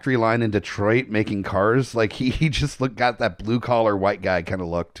a factory line in Detroit making cars. Like he just got that blue collar white guy kind of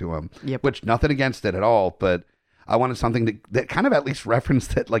look to him, which nothing against it at all. But I wanted something that kind of at least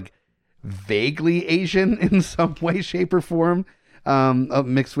referenced that, like, vaguely Asian in some way, shape, or form.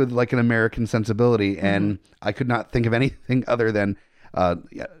 Mixed with like an American sensibility, and I could not think of anything other than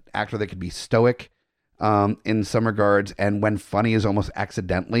actor that could be stoic in some regards, and when funny is almost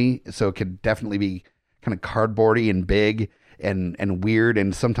accidentally, so it could definitely be kind of cardboardy and big and weird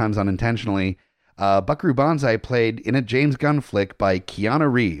and sometimes unintentionally. Buckaroo Banzai played in a James Gunn flick by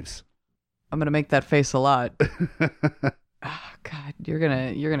Keanu Reeves. I'm gonna make that face a lot. Oh, God, you're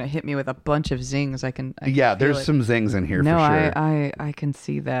gonna hit me with a bunch of zings. I can there's some zings in here for sure. I can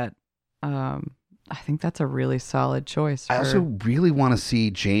see that. I think that's a really solid choice. I also really want to see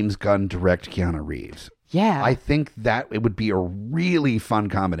James Gunn direct Keanu Reeves. Yeah, I think that it would be a really fun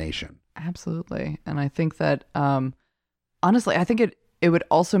combination. Absolutely, and I think that honestly, I think it would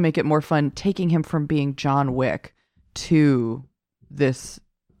also make it more fun taking him from being John Wick to this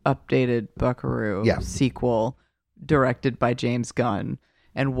updated Buckaroo sequel, directed by James Gunn,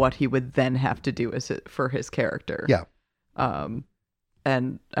 and what he would then have to do for his character. Yeah.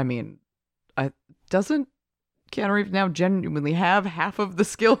 And I mean, doesn't Keanu Reeves now genuinely have half of the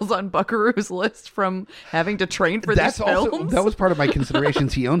skills on Buckaroo's list from having to train for these films? That was part of my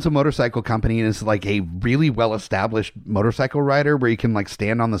considerations. He owns a motorcycle company and is like a really well-established motorcycle rider where you can like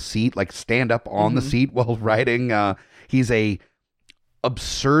stand on the seat, like stand up on the seat while riding. He's a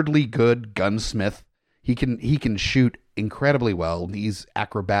absurdly good gunsmith. He can shoot incredibly well. He's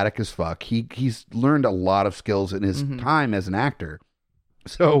acrobatic as fuck. He's learned a lot of skills in his time as an actor.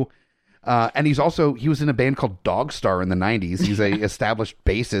 So, and he was in a band called Dog Star in the 90s. He's a established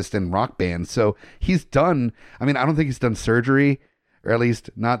bassist in rock bands. So he's done, I mean, I don't think he's done surgery, or at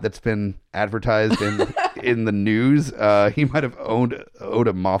least not that's been advertised in the news. He might have owed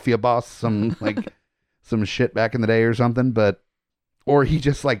a mafia boss some shit back in the day or something, or he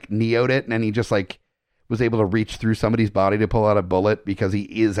just like Neo'd it, and then he just like was able to reach through somebody's body to pull out a bullet because he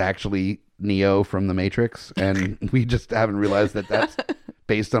is actually Neo from the Matrix, and we just haven't realized that that's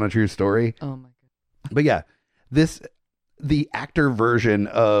based on a true story. Oh my god! But yeah, the actor version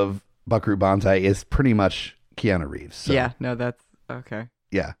of Buckaroo Banzai is pretty much Keanu Reeves. So. Yeah, no, that's okay.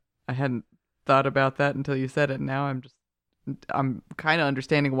 Yeah, I hadn't thought about that until you said it. Now I'm kind of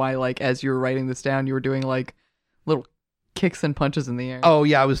understanding why, like, as you were writing this down, you were doing like little kicks and punches in the air. Oh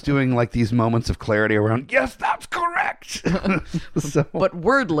yeah, I was doing like these moments of clarity around, yes, that's correct. But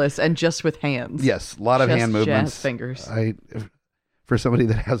wordless and just with hands. Yes, a lot of hand movements. Jazz fingers. For somebody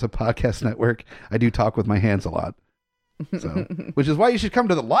that has a podcast network, I do talk with my hands a lot. So, which is why you should come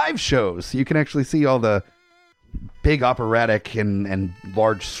to the live shows. So you can actually see all the big operatic and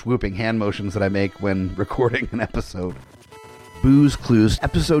large swooping hand motions that I make when recording an episode. Booze Clues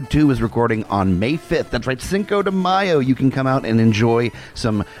episode 2 is recording on May 5th. That's right, Cinco de Mayo. You can come out and enjoy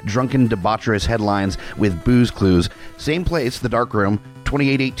some drunken debaucherous headlines with Booze Clues. Same place, the Dark Room,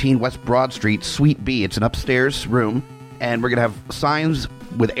 2818 West Broad Street, Suite B. It's an upstairs room, and we're going to have signs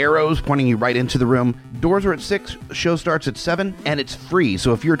with arrows pointing you right into the room. Doors are at 6, show starts at 7, and it's free.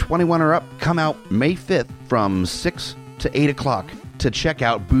 So if you're 21 or up, come out May 5th from 6 to 8 o'clock to check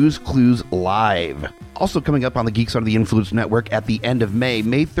out Booze Clues live. Also coming up on the Geeks Under the Influence Network at the end of May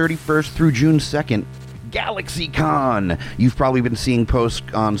 31st through June 2nd, GalaxyCon. You've probably been seeing posts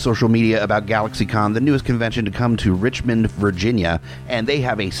on social media about GalaxyCon, the newest convention to come to Richmond, Virginia, and they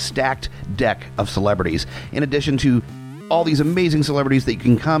have a stacked deck of celebrities. In addition to all these amazing celebrities that you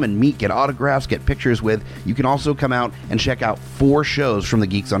can come and meet, get autographs, get pictures with, you can also come out and check out 4 shows from the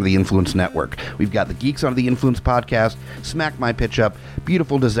Geeks Under the Influence Network. We've got the Geeks Under the Influence podcast, Smack My Pitch Up,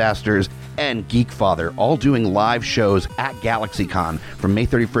 Beautiful Disasters, and Geek Father, all doing live shows at GalaxyCon from May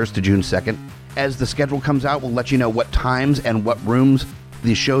 31st to June 2nd. As the schedule comes out, we'll let you know what times and what rooms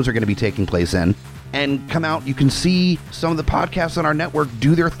these shows are going to be taking place in. And come out, you can see some of the podcasts on our network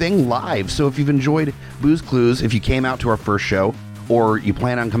do their thing live. So if you've enjoyed Booze Clues, if you came out to our first show, or you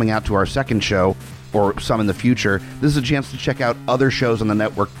plan on coming out to our second show, or some in the future, this is a chance to check out other shows on the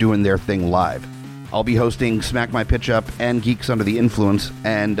network doing their thing live. I'll be hosting Smack My Pitch Up and Geeks Under the Influence,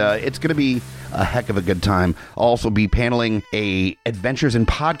 and it's going to be a heck of a good time. I'll also be paneling a Adventures in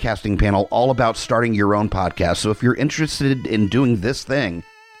Podcasting panel all about starting your own podcast. So if you're interested in doing this thing,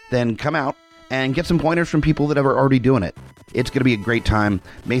 then come out and get some pointers from people that are already doing it. It's going to be a great time,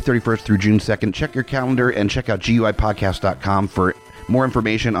 May 31st through June 2nd. Check your calendar and check out GUIPodcast.com for more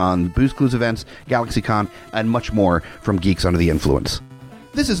information on Booze Clues events, GalaxyCon, and much more from Geeks Under the Influence.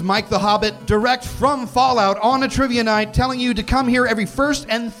 This is Mike the Hobbit, direct from Fallout on a trivia night, telling you to come here every first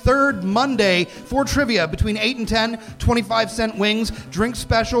and third Monday for trivia between 8 and 10, 25-cent wings, drink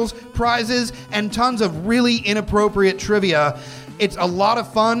specials, prizes, and tons of really inappropriate trivia. It's a lot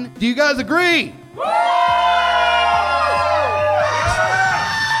of fun. Do you guys agree?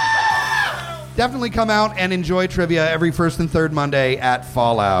 Definitely come out and enjoy trivia every first and third Monday at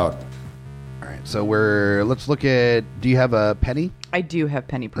Fallout. All right, so let's look at, do you have a Penny? I do have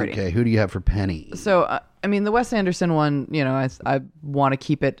Penny Pretty. Okay, who do you have for Penny? So, I mean, the Wes Anderson one, you know, I want to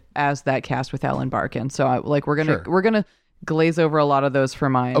keep it as that cast with Alan Barkin. So, we're gonna glaze over a lot of those for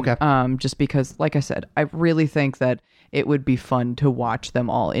mine. Okay. Just because, like I said, I really think that it would be fun to watch them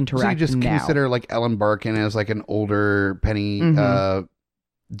all interact. So you just consider like Ellen Barkin as like an older Penny,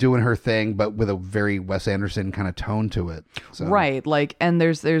 doing her thing, but with a very Wes Anderson kind of tone to it. So. Right. Like, and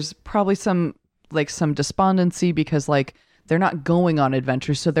there's probably some despondency because like they're not going on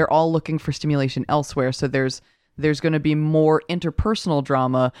adventures, so they're all looking for stimulation elsewhere. So there's going to be more interpersonal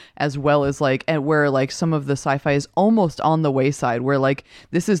drama as well as like, and where like some of the sci-fi is almost on the wayside, where like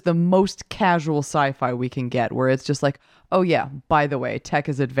this is the most casual sci-fi we can get, where it's just like, oh yeah, by the way, tech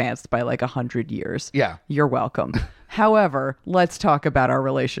is advanced by like 100 years. Yeah. You're welcome. However, let's talk about our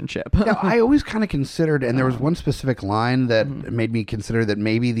relationship. Yeah, I always kind of considered, and there was one specific line that made me consider that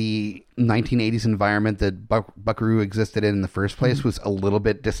maybe the 1980s environment that Buckaroo existed in the first place was a little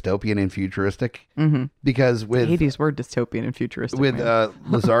bit dystopian and futuristic. Because with... The 80s were dystopian and futuristic. With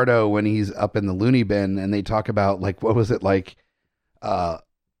Lizardo, when he's up in the loony bin, and they talk about, like, what was it, like...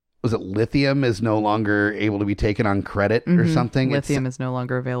 was it lithium is no longer able to be taken on credit or something? Lithium is no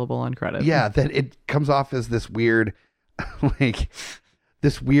longer available on credit. Yeah, that it comes off as this weird, I don't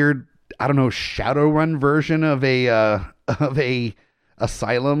know, Shadowrun version of a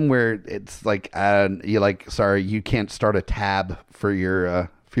asylum where it's like you're like, sorry, you can't start a tab for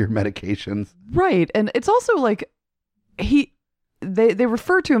your medications. Right, and it's also like they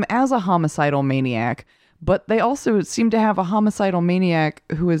refer to him as a homicidal maniac. But they also seem to have a homicidal maniac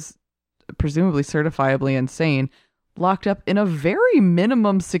who is presumably certifiably insane locked up in a very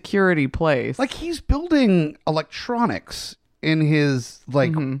minimum security place. Like he's building electronics in his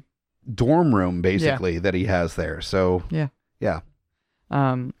like dorm room basically that he has there. So yeah.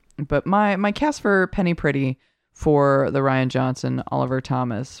 But my cast for Penny Pretty for the Rian Johnson Oliver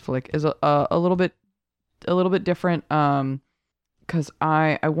Thomas flick is a little bit different. Because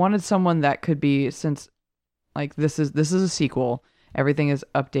I wanted someone that could be, since like this is a sequel, everything is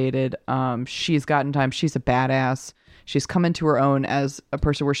updated. She's gotten time. She's a badass. She's come into her own as a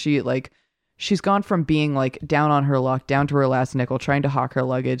person where she's gone from being like down on her luck, down to her last nickel, trying to hawk her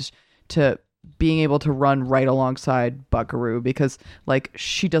luggage, to being able to run right alongside Buckaroo, because like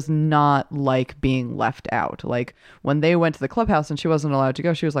she does not like being left out. Like when they went to the clubhouse and she wasn't allowed to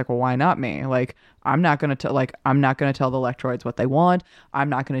go, she was like, well, why not me? Like I'm not gonna tell the Electroids what they want. I'm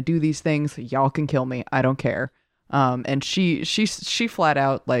not gonna do these things. Y'all can kill me, I don't care. And she flat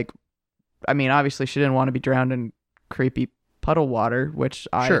out, like, I mean, obviously she didn't want to be drowned in creepy puddle water, which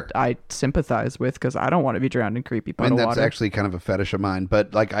I sympathize with, because I don't want to be drowned in creepy puddle water. That's actually kind of a fetish of mine,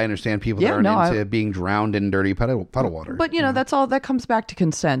 but like I understand people that aren't into being drowned in dirty puddle water. But that's all that comes back to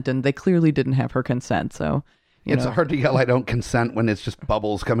consent, and they clearly didn't have her consent, so it's hard to yell I don't consent when it's just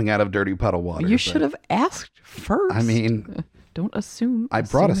bubbles coming out of dirty puddle water. You should have asked first. I mean, don't assume. I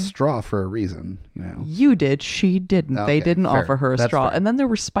brought a straw for a reason, You did. She didn't. Okay, they didn't fair. offer her a straw. Fair. And then there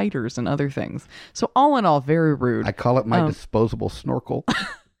were spiders and other things. So all in all, very rude. I call it my disposable snorkel.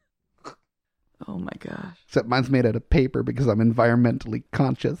 Oh my gosh. Except mine's made out of paper because I'm environmentally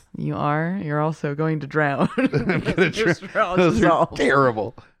conscious. You are? You're also going to drown. I'm going to drown. Those are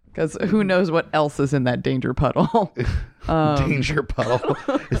terrible. Because who knows what else is in that danger puddle. Danger puddle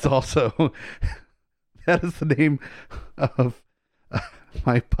is also... That is the name of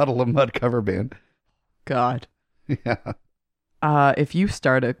my Puddle of Mud cover band. God. Yeah. If you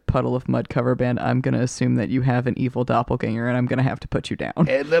start a Puddle of Mud cover band, I'm going to assume that you have an evil doppelganger, and I'm going to have to put you down.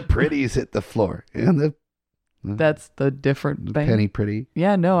 And the pretties hit the floor. And that's the different band. Penny Pretty.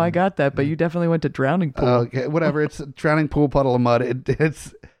 Yeah, no, I got that, but you definitely went to Drowning Pool. Okay, whatever. It's a Drowning Pool, Puddle of Mud.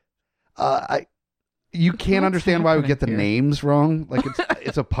 You can't understand why we get the names wrong. Like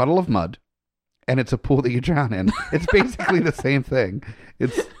it's a puddle of mud. And it's a pool that you drown in. It's basically the same thing.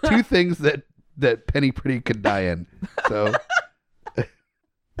 It's two things that Penny Pretty could die in. So,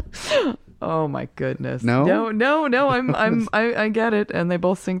 oh my goodness! No. I get it, and they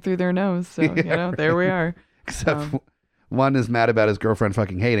both sing through their nose. So there we are. Except one is mad about his girlfriend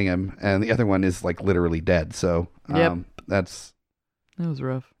fucking hating him, and the other one is like literally dead. So, that was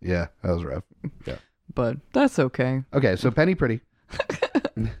rough. Yeah, that was rough. Yeah, but that's okay. Okay, so Penny Pretty.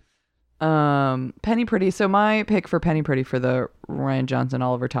 Penny Pretty. So my pick for Penny Pretty for the Ryan Johnson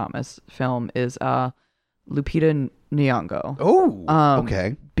Oliver Thomas film is Lupita Nyong'o. Oh,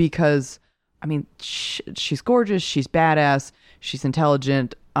 okay. Because I mean, she's gorgeous, she's badass, she's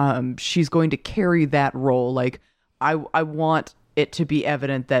intelligent. She's going to carry that role. Like I want it to be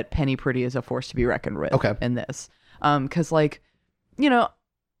evident that Penny Pretty is a force to be reckoned with. In this, because like,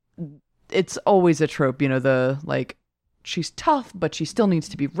 it's always a trope. The like. She's tough, but she still needs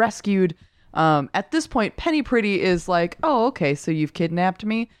to be rescued. At this point, Penny Pretty is like, oh, okay, so you've kidnapped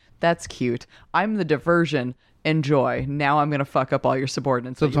me? That's cute. I'm the diversion. Enjoy. Now I'm going to fuck up all your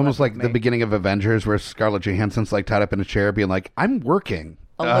subordinates. So it's almost like the beginning of Avengers where Scarlett Johansson's like tied up in a chair being like, I'm working.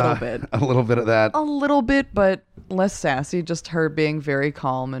 A little bit. A little bit of that. A little bit, but less sassy. Just her being very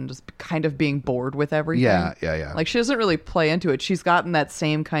calm and just kind of being bored with everything. Yeah. Like she doesn't really play into it. She's gotten that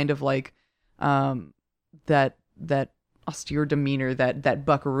same kind of like, that austere demeanor that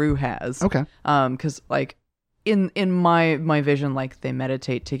Buckaroo has. Okay. Because like in my vision, like they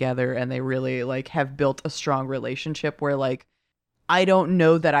meditate together and they really like have built a strong relationship where like I don't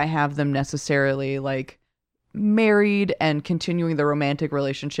know that I have them necessarily like married and continuing the romantic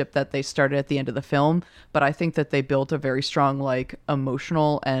relationship that they started at the end of the film, but I think that they built a very strong like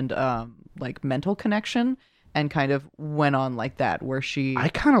emotional and like mental connection. And kind of went on like that, where I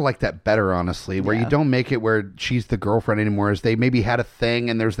kind of like that better, honestly, where you don't make it where she's the girlfriend anymore, as they maybe had a thing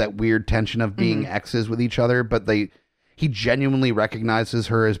and there's that weird tension of being exes with each other, but he genuinely recognizes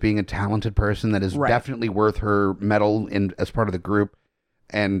her as being a talented person that is definitely worth her medal as part of the group,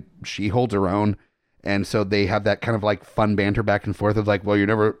 and she holds her own. And so they have that kind of like fun banter back and forth of like, well, you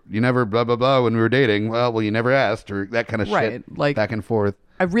never blah, blah, blah when we were dating. Well, you never asked, or that kind of shit, like back and forth.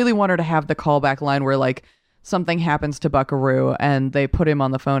 I really want her to have the callback line where like, something happens to Buckaroo and they put him on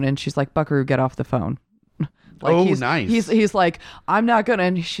the phone and she's like, Buckaroo, get off the phone. Like nice. He's like, I'm not gonna,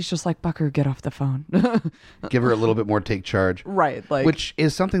 and she's just like, Buckaroo, get off the phone. Give her a little bit more take charge. Right. Like, which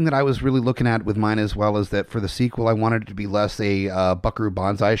is something that I was really looking at with mine as well, is that for the sequel, I wanted it to be less a Buckaroo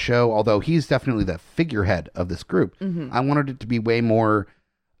Banzai show, although he's definitely the figurehead of this group. I wanted it to be way more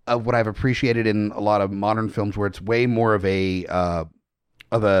of what I've appreciated in a lot of modern films, where it's way more of a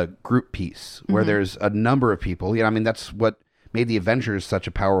group piece where there's a number of people. I mean, that's what made the Avengers such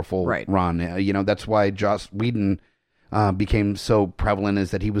a powerful run. That's why Joss Whedon became so prevalent,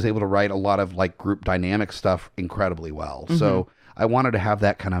 is that he was able to write a lot of like group dynamic stuff incredibly well. So I wanted to have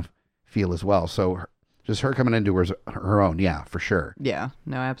that kind of feel as well. So just her coming into her own. Yeah, for sure. Yeah,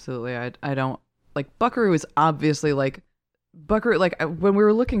 no, absolutely. I don't like Buckaroo is obviously like Buckaroo. Like when we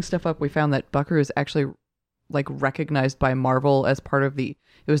were looking stuff up, we found that Buckaroo is actually like recognized by Marvel as part of it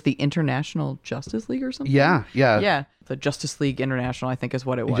was the International Justice League or something. Yeah. The Justice League International, I think is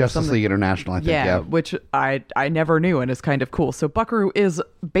what it was. Justice League International, I think. Yeah. Which I never knew and is kind of cool. So Buckaroo is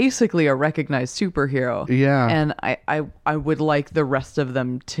basically a recognized superhero. Yeah. And I would like the rest of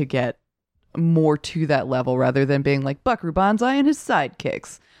them to get more to that level rather than being like Buckaroo Banzai and his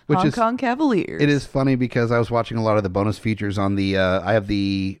sidekicks. Hong Kong Cavaliers. It is funny because I was watching a lot of the bonus features on the I have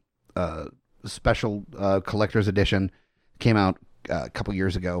the special collector's edition, came out a couple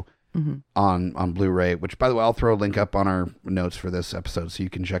years ago on Blu-ray, which by the way I'll throw a link up on our notes for this episode so you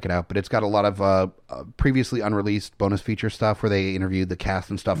can check it out. But it's got a lot of previously unreleased bonus feature stuff where they interviewed the cast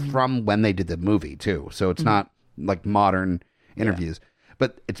and stuff from when they did the movie too. So it's not like modern interviews,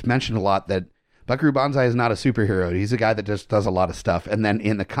 but it's mentioned a lot that Buckaroo Banzai is not a superhero. He's a guy that just does a lot of stuff. And then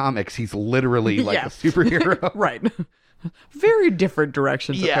in the comics, he's literally like a superhero. Right. Very different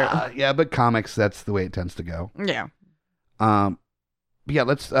directions. Apparently. Yeah. But comics, that's the way it tends to go. Yeah. But yeah,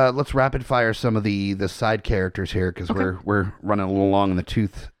 let's rapid fire some of the side characters here because we're running a little long in the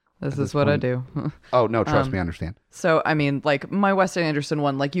tooth. This is what I do. Oh no, trust me, I understand. So I mean, like my Wes Anderson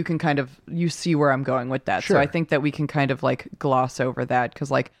one, like you see where I'm going with that. Sure. So I think that we can kind of like gloss over that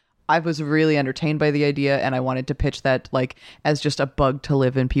because like I was really entertained by the idea and I wanted to pitch that like as just a bug to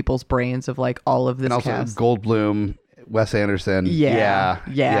live in people's brains of like all of this and also cast. Goldblum, Wes Anderson. Yeah.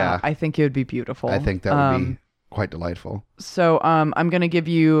 I think it would be beautiful. I think that would be quite delightful. So I'm going to give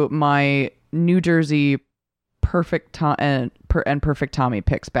you my New Jersey Perfect Tom and Perfect Tommy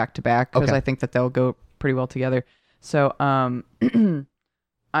picks back to back because I think that they'll go pretty well together. So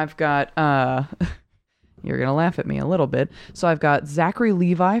I've got you're going to laugh at me a little bit. So I've got Zachary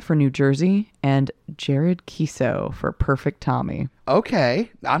Levi for New Jersey and Jared Kiso for Perfect Tommy. Okay.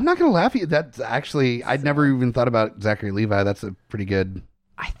 I'm not going to laugh at you. That's actually, I'd never even thought about Zachary Levi. That's a pretty good.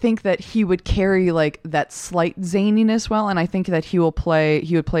 I think that he would carry like that slight zaniness well. And I think that he would play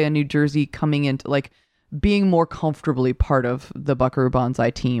a New Jersey coming into like being more comfortably part of the Buckaroo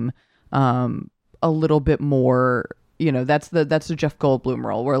Banzai team. A little bit more, that's the Jeff Goldblum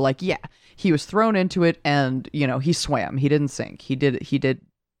role where like, yeah, he was thrown into it and, he swam. He didn't sink. He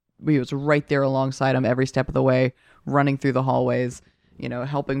was right there alongside him every step of the way, running through the hallways,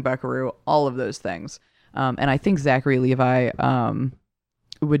 helping Buckaroo, all of those things. And I think Zachary Levi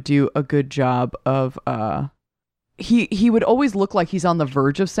would do a good job of he would always look like he's on the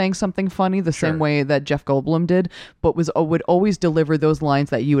verge of saying something funny the same way that Jeff Goldblum did, but would always deliver those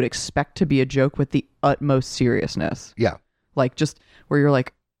lines that you would expect to be a joke with the utmost seriousness. Yeah. Like just where you're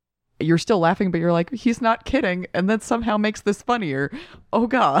like, you're still laughing, but you're like, he's not kidding. And that somehow makes this funnier. Oh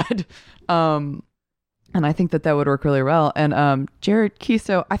God. And I think that would work really well. And Jared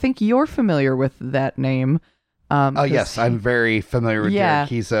Kiso, I think you're familiar with that name. Yes, I'm very familiar with Jared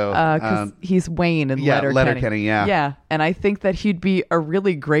Kiso. Because he's Wayne in Letterkenny. Yeah. And I think that he'd be a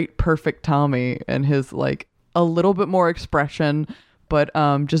really great Perfect Tommy and his like a little bit more expression, but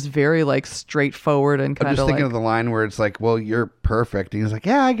just very like straightforward and kind of. I'm just thinking of the line where it's like, "Well, you're perfect," and he's like,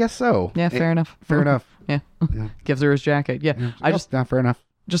 "Yeah, I guess so." Yeah, fair enough. Fair enough. Yeah. Gives her his jacket. Yeah, not fair enough.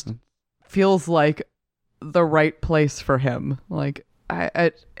 Just feels like the right place for him. Like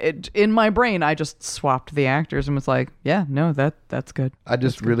in my brain, I just swapped the actors and was like, "Yeah, no, that's good." I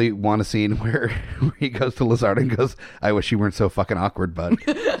just really want a scene where he goes to Lazard and goes, "I wish you weren't so fucking awkward, bud."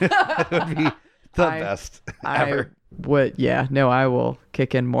 That would be the best ever. I will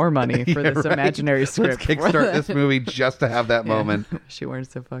kick in more money for this imaginary script. Let's kickstart this movie just to have that moment. She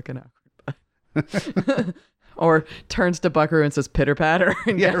weren't so fucking awkward. Or turns to Buckaroo and says pitter patter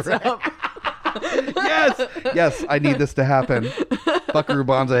and gets up. Yes, I need this to happen. Buckaroo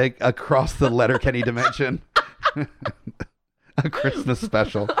Banzai across the Letterkenny dimension. A Christmas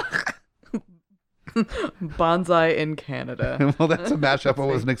special. Banzai in Canada. Well, that's a mashup I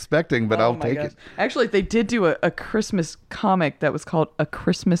wasn't expecting, but I'll take it. Actually, they did do a Christmas comic that was called A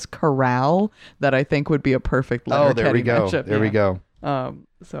Christmas Corral that I think would be a perfect Letterkenny mashup. There we go.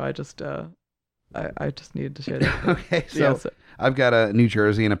 So I just needed to share that. Okay, so I've got a New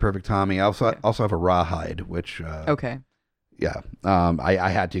Jersey and a Perfect Tommy. I also have a Rawhide, which okay. Yeah, I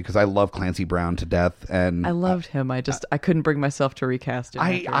had to because I love Clancy Brown to death, and I loved him. I couldn't bring myself to recast him.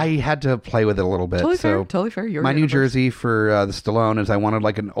 I had to play with it a little bit. Totally fair. My New Jersey for the Stallone is I wanted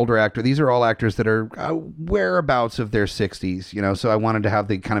like an older actor. These are all actors that are whereabouts of their 60s, so I wanted to have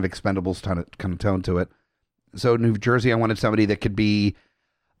the kind of Expendables kind of tone to it. So New Jersey, I wanted somebody that could be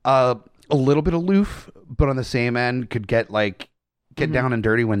a little bit aloof, but on the same end could get down and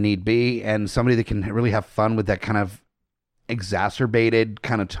dirty when need be, and somebody that can really have fun with that kind of exacerbated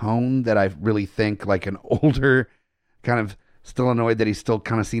kind of tone that I really think like an older kind of still annoyed that he's still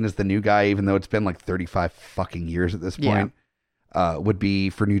kind of seen as the new guy, even though it's been like 35 fucking years at this point. Would be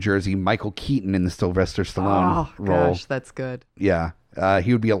for New Jersey, Michael Keaton in the Sylvester Stallone role. Gosh, that's good. Yeah.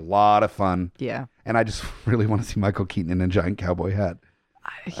 He would be a lot of fun. Yeah. And I just really want to see Michael Keaton in a giant cowboy hat.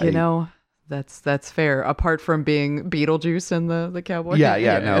 You know, that's fair. Apart from being Beetlejuice in the cowboy.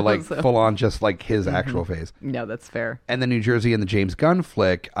 Full on just like his actual face. No, that's fair. And then New Jersey in the James Gunn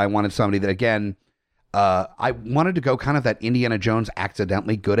flick, I wanted somebody that, again, I wanted to go kind of that Indiana Jones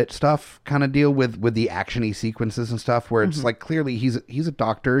accidentally good at stuff kind of deal with the action-y sequences and stuff, where it's like clearly he's a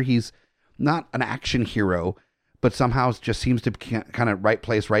doctor. He's not an action hero, but somehow just seems to kind of right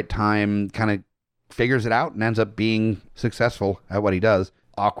place, right time, kind of figures it out and ends up being successful at what he does.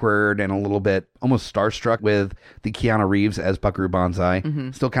 Awkward and a little bit almost starstruck with the Keanu Reeves as Buckaroo Banzai.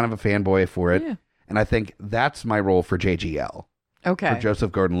 Still kind of a fanboy for it. Yeah. And I think that's my role for JGL. Okay. For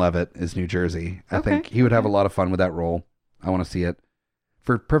Joseph Gordon-Levitt is New Jersey. I think he would have a lot of fun with that role. I want to see it.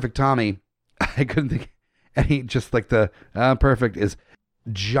 For Perfect Tommy, I couldn't think any, just like the perfect is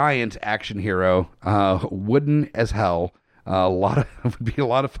giant action hero, wooden as hell. Would be a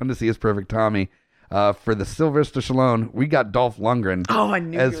lot of fun to see as Perfect Tommy. For the Sylvester Stallone, we got Dolph Lundgren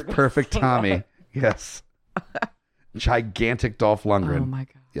as Perfect Tommy. Yes. Gigantic Dolph Lundgren. Oh my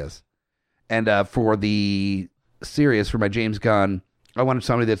God. Yes. And for the serious, for my James Gunn, I wanted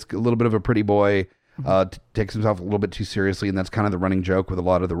somebody that's a little bit of a pretty boy, takes himself a little bit too seriously, and that's kind of the running joke with a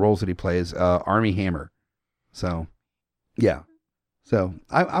lot of the roles that he plays. Armie Hammer. So, yeah. So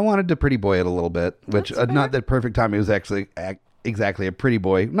I wanted to pretty boy it a little bit, which not that Perfect Tommy was actually exactly a pretty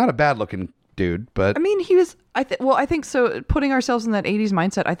boy, not a bad looking dude, but I mean, he was. I think so. Putting ourselves in that '80s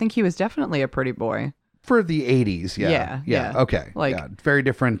mindset, I think he was definitely a pretty boy for the '80s. Yeah. Okay, very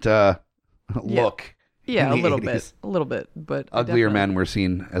different look. Yeah, a little bit, but uglier men were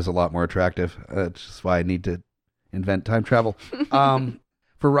seen as a lot more attractive. That's just why I need to invent time travel.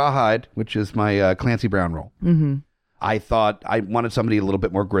 For Rawhide, which is my Clancy Brown role, I thought I wanted somebody a little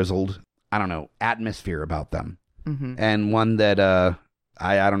bit more grizzled. I don't know, atmosphere about them, and one that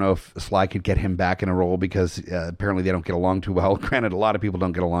I don't know if Sly could get him back in a role because apparently they don't get along too well. Granted, a lot of people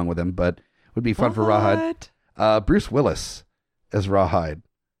don't get along with him, but it would be fun for Rawhide. Bruce Willis as Rawhide.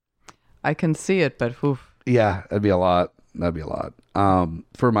 I can see it, but oof. Yeah, that'd be a lot.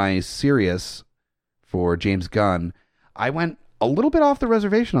 For my serious, for James Gunn, I went a little bit off the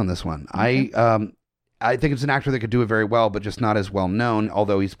reservation on this one. Okay. I think it's an actor that could do it very well, but just not as well known,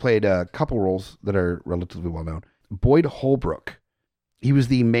 although he's played a couple roles that are relatively well known. Boyd Holbrook. He was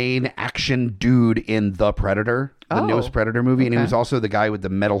the main action dude in The Predator, the newest Predator movie, and he was also the guy with the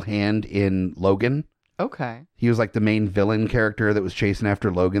metal hand in Logan. Okay. He was like the main villain character that was chasing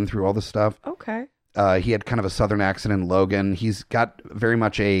after Logan through all the stuff. Okay. He had kind of a southern accent in Logan. He's got very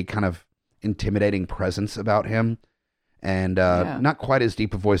much a kind of intimidating presence about him. And not quite as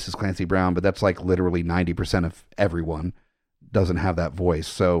deep a voice as Clancy Brown, but that's like literally 90% of everyone doesn't have that voice.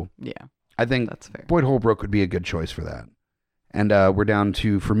 So yeah, I think that's fair. Boyd Holbrook would be a good choice for that. And we're down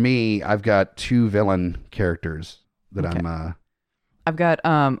to, for me, I've got two villain characters that I've got,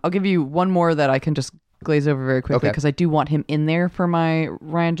 I'll give you one more that I can just glaze over very quickly because I do want him in there for my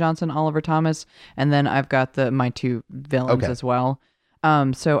Rian Johnson, Oliver Thomas, and then I've got my two villains as well.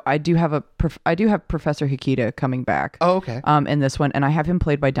 So I do have Professor Hikita coming back. Oh, okay. In this one, and I have him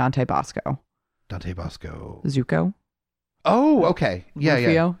played by Dante Bosco. Zuko. Oh, okay. Yeah,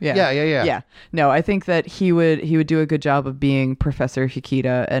 Rufio? Yeah. No, I think that he would do a good job of being Professor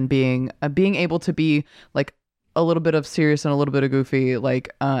Hikita and being able to be like a little bit of serious and a little bit of goofy,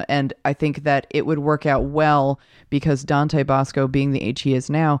 and I think that it would work out well because Dante Bosco, being the age he is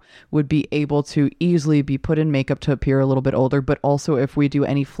now, would be able to easily be put in makeup to appear a little bit older, but also if we do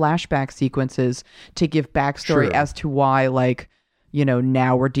any flashback sequences to give backstory as to why,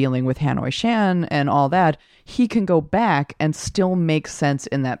 now we're dealing with Hanoi Shan and all that, he can go back and still make sense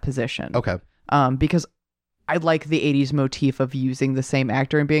in that position. Okay. Because I like the 80s motif of using the same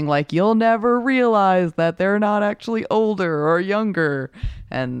actor and being like, you'll never realize that they're not actually older or younger.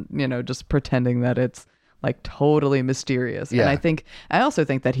 And, just pretending that it's like totally mysterious. Yeah. And I also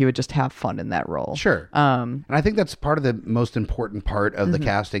think that he would just have fun in that role. Sure. And I think that's part of the most important part of the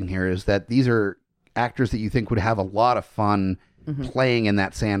casting here is that these are actors that you think would have a lot of fun playing in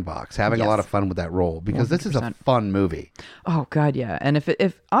that sandbox, having a lot of fun with that role, because 100%. This is a fun movie. Oh God, yeah. And if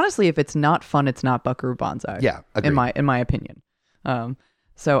it's not fun, it's not Buckaroo Banzai. Yeah, agreed. in my opinion.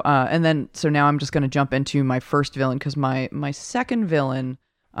 So now I'm just going to jump into my first villain because my second villain,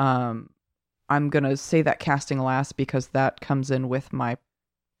 I'm going to say that casting last because that comes in with my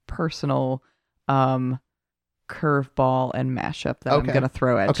personal curveball and mashup that I'm going to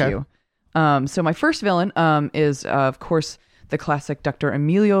throw at you. So my first villain is of course the classic Dr.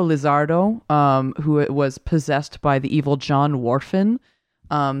 Emilio Lizardo, who was possessed by the evil John Warfin,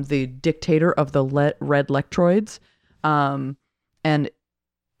 the dictator of the Red Lectroids. And,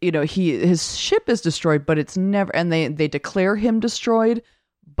 you know, his ship is destroyed, but it's never, and they declare him destroyed.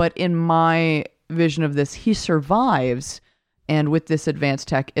 But in my vision of this, he survives, and with this advanced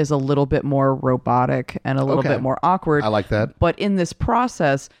tech is a little bit more robotic and a little bit more awkward. I like that. But in this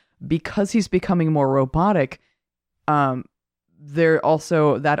process, because he's becoming more robotic, that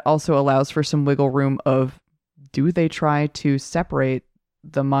also allows for some wiggle room of, do they try to separate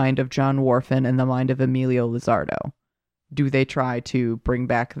the mind of John Warfin and the mind of Emilio Lizardo? Do they try to bring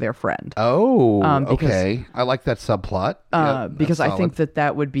back their friend? Oh, okay. I like that subplot. Because I think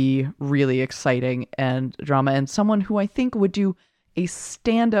that would be really exciting and drama, and someone who I think would do a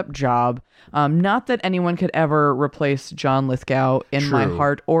stand-up job. Not that anyone could ever replace John Lithgow in my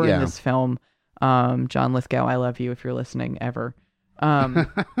heart or in this film. John Lithgow, I love you if you're listening ever.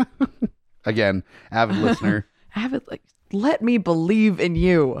 Again, avid listener. Let me believe in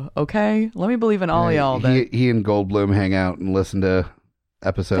you, okay? Let me believe in all of y'all. He and Goldblum hang out and listen to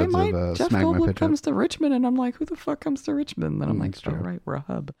episodes of Jeff Smack My Goldblum Pitch comes to Richmond, and I'm like, who the fuck comes to Richmond? And then I'm like, all right, we're a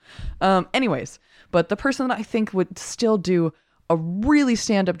hub. Anyways, but the person that I think would still do a really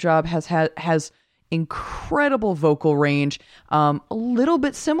stand-up job has incredible vocal range, a little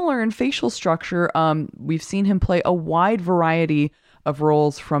bit similar in facial structure. We've seen him play a wide variety of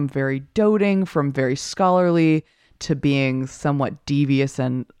roles, from very doting, from very scholarly, to being somewhat devious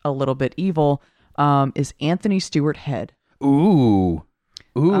and a little bit evil, is Anthony Stewart Head. Ooh,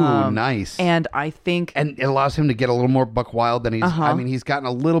 nice. And I think... And it allows him to get a little more buck wild than he's... I mean, he's gotten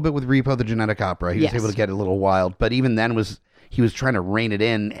a little bit with Repo the Genetic Opera. He was able to get a little wild, but even then he was trying to rein it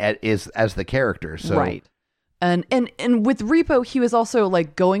in as the character. So. Right. And with Repo, he was also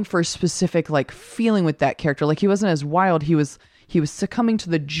like going for a specific like feeling with that character. Like he wasn't as wild. He was succumbing to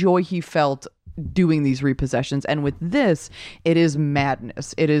the joy he felt doing these repossessions. And with this, it is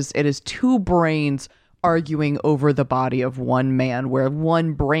madness. It is two brains arguing over the body of one man, where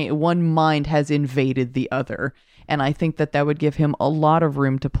one mind has invaded the other. And I think that would give him a lot of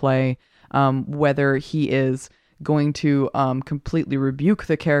room to play, whether he is going to completely rebuke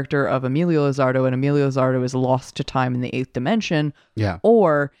the character of Emilio Lizardo, and Emilio Lizardo is lost to time in the 8th dimension,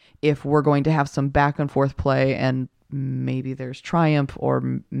 or if we're going to have some back and forth play, and maybe there's triumph,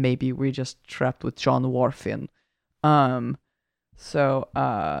 or maybe we're just trapped with John Warfin. So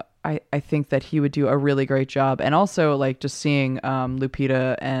I think that he would do a really great job. And also, like, just seeing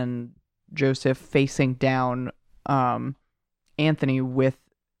Lupita and Joseph facing down Anthony with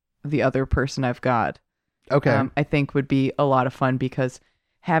the other person I've got, I think would be a lot of fun, because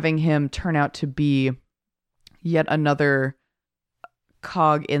having him turn out to be yet another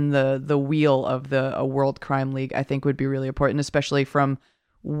cog in the wheel of a World Crime League, I think would be really important, especially from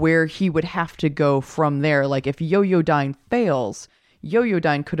where he would have to go from there. Like, if Yo-Yo-Dine fails,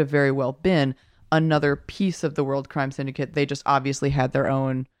 Yo-Yo-Dine could have very well been another piece of the World Crime Syndicate. They just obviously had their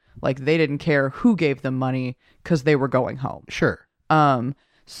own, like, they didn't care who gave them money because they were going home. Sure.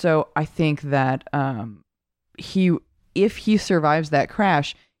 So I think that if he survives that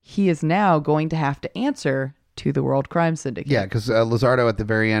crash, he is now going to have to answer to the World Crime Syndicate. Yeah, because Lizardo at the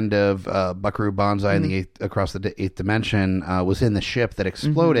very end of Buckaroo Banzai in across the 8th dimension was in the ship that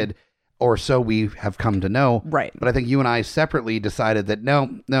exploded, or so we have come to know. Right. But I think you and I separately decided that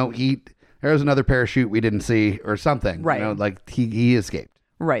no, there was another parachute we didn't see, or something. Right. You know, like he escaped.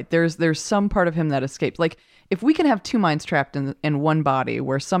 Right. There's some part of him that escaped. Like, if we can have two minds trapped in one body,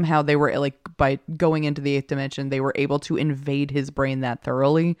 where somehow they were, like, by going into the 8th dimension, they were able to invade his brain that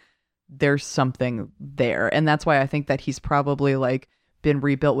thoroughly, there's something there. And that's why I think that he's probably, like, been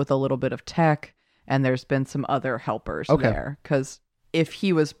rebuilt with a little bit of tech, and there's been some other helpers there. Because if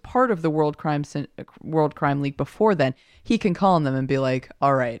he was part of the World Crime League before then, he can call on them and be like,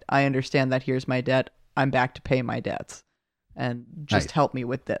 all right, I understand that here's my debt. I'm back to pay my debts. And just help me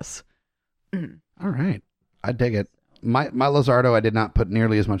with this. All right. I dig it. My Lizardo, I did not put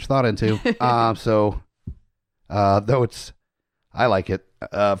nearly as much thought into. Though I like it.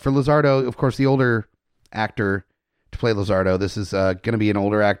 For Lizardo, of course, the older actor to play Lizardo, this is going to be an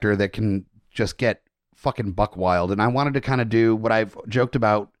older actor that can just get fucking buck wild. And I wanted to kind of do what I've joked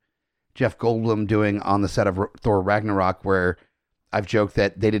about Jeff Goldblum doing on the set of Thor Ragnarok, where I've joked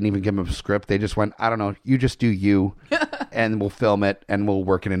that they didn't even give him a script. They just went, I don't know, you just do you, and we'll film it, and we'll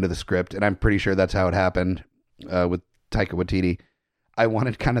work it into the script. And I'm pretty sure that's how it happened with Taika Waititi. I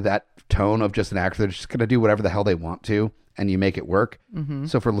wanted kind of that tone of just an actor that's just going to do whatever the hell they want to, and you make it work.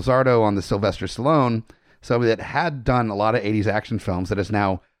 So for Lizardo on the Sylvester Stallone, somebody that had done a lot of 80s action films that is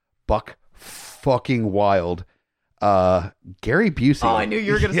now buck fucking wild, Gary Busey. Oh, I knew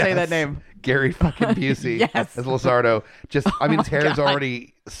you were going to say that name. Gary fucking Busey. Yes. As Lizardo. Just, I mean, his hair is God.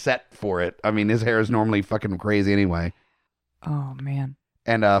 already set for it. I mean, his hair is normally fucking crazy anyway. Oh, man.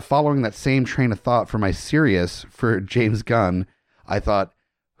 And following that same train of thought for my Sirius for James Gunn, I thought,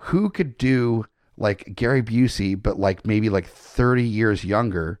 who could do like Gary Busey, but like maybe like 30 years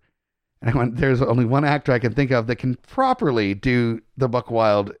younger? And I went, there's only one actor I can think of that can properly do the Buck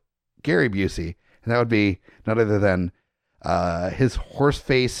Wild Gary Busey. And that would be none other than his horse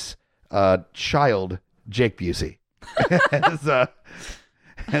face child, Jake Busey, as the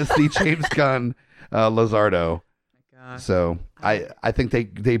James Gunn Lizardo. So I think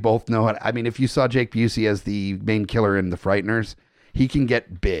they both know how. I mean, if you saw Jake Busey as the main killer in The Frighteners, he can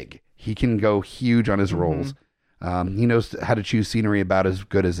get big. He can go huge on his roles. He knows how to choose scenery about as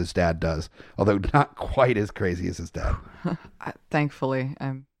good as his dad does, although not quite as crazy as his dad. Thankfully.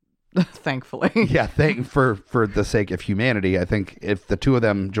 Yeah, for the sake of humanity, I think if the two of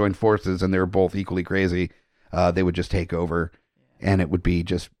them joined forces and they were both equally crazy, they would just take over, and it would be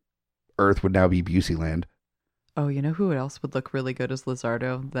just Earth would now be Busey land. Oh, you know who else would look really good as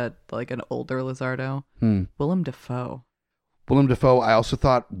Lizardo? That like an older Lizardo? Willem Dafoe. Willem Dafoe. I also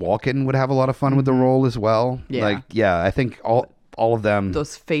thought Walken would have a lot of fun with the role as well. Yeah. I think all of them.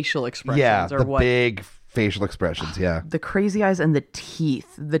 Those facial expressions. Yeah, are the what, big facial expressions. Yeah, the crazy eyes and the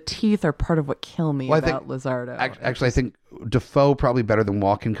teeth. The teeth are part of what kill me about Lizardo. Actually, I think Dafoe probably better than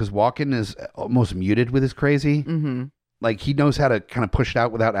Walken because Walken is almost muted with his crazy. Mm-hmm. Like he knows how to kind of push it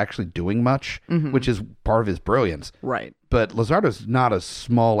out without actually doing much, which is part of his brilliance. Right. But Lizardo's not a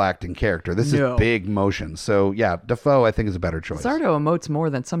small acting character. This is big motion. So yeah, Dafoe I think is a better choice. Lizardo emotes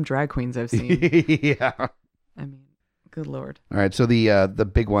more than some drag queens I've seen. Yeah. I mean, good Lord. All right. So the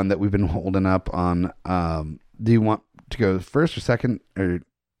big one that we've been holding up on. Do you want to go first or second? Or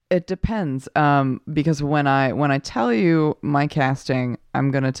it depends. Because when I tell you my casting, I'm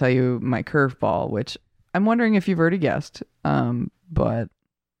gonna tell you my curveball, which I'm wondering if you've already guessed. But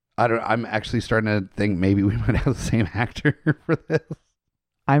I'm actually starting to think maybe we might have the same actor for this.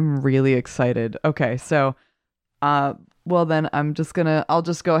 I'm really excited. Okay, so well then I'll just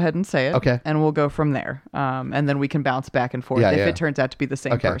go ahead and say it. Okay. And we'll go from there. And then we can bounce back and forth if it turns out to be the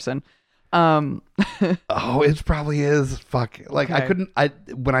same person. It probably is. Fuck. Like Okay.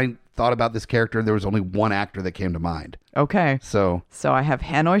 when I thought about this character, there was only one actor that came to mind. Okay. So I have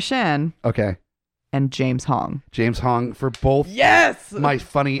Hanoi Shan okay. and James Hong. James Hong for both. Yes. My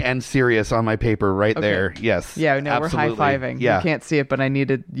funny and serious on my paper right there. Yes. Yeah, no, absolutely. we're high-fiving. Yeah. You can't see it, but I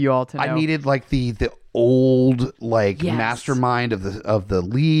needed you all to know. I needed like the old like Yes. mastermind of the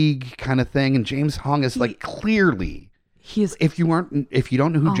league kind of thing, and James Hong is like clearly. If you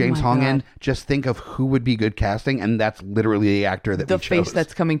don't know who James Hong is, just think of who would be good casting, and that's literally the actor that we chose. The face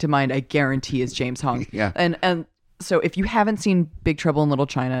that's coming to mind, I guarantee, is James Hong. Yeah. And so if you haven't seen Big Trouble in Little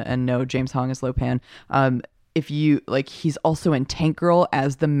China and know James Hong is Lopan, if you like, he's also in Tank Girl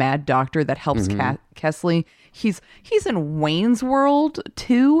as the mad doctor that helps Kesley. He's in Wayne's World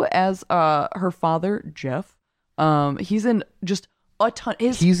too as her father Jeff. He's in just a ton.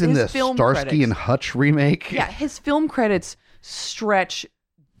 He's in the film Starsky credits. and Hutch remake. Yeah, his film credits stretch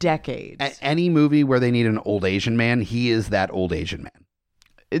decades. Any movie where they need an old Asian man, he is that old Asian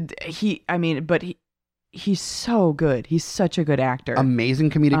man. He's so good. He's such a good actor.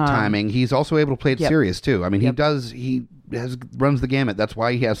 Amazing comedic timing. He's also able to play it serious too. I mean, he runs the gamut. That's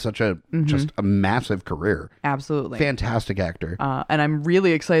why he has such just a massive career. Absolutely. Fantastic actor. And I'm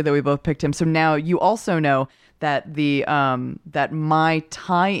really excited that we both picked him. So now you also know that that my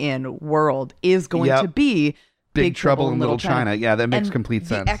tie-in world is going to be Big Trouble in Little China. Yeah, that makes and complete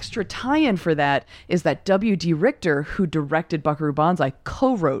sense. The extra tie-in for that is that W.D. Richter, who directed Buckaroo Banzai,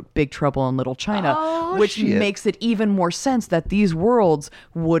 co-wrote Big Trouble in Little China, which makes it even more sense that these worlds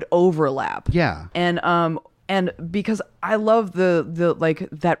would overlap. Yeah. And because I love the like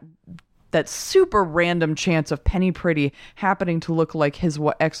that super random chance of Penny Pretty happening to look like his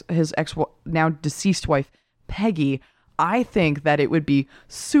ex now deceased wife Peggy, I think that it would be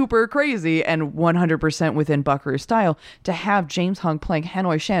super crazy and 100% within Buckaroo style to have James Hong playing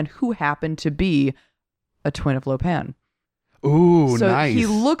Hanoi Shan, who happened to be a twin of Lopan. Ooh, so nice. He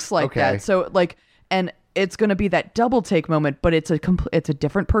looks like that. So like, and it's going to be that double take moment, but it's a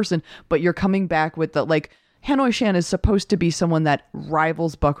different person. But you're coming back with the like. Hanoi Shan is supposed to be someone that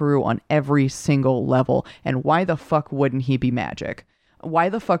rivals Buckaroo on every single level, and why the fuck wouldn't he be magic? Why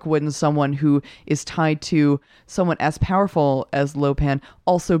the fuck wouldn't someone who is tied to someone as powerful as Lopan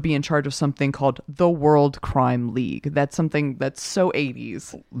also be in charge of something called the World Crime League? That's something that's so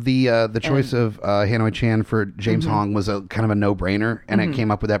 80s. The choice of Hanoi Chan for James Hong was a kind of a no-brainer, and it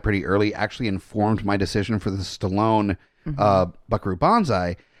came up with that pretty early. Actually informed my decision for the Stallone Buckaroo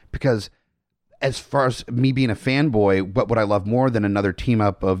Banzai, because as far as me being a fanboy, what would I love more than another team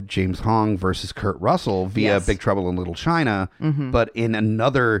up of James Hong versus Kurt Russell via Big Trouble in Little China, but in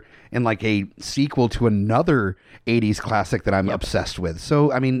like a sequel to another 80s classic that I'm obsessed with.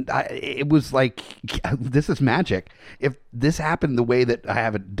 So, I mean, it was like, this is magic. If this happened the way that I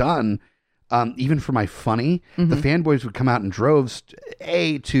have it done, even for my funny, the fanboys would come out in droves,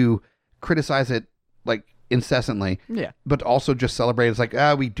 to criticize it like incessantly, but also just celebrate. It's like,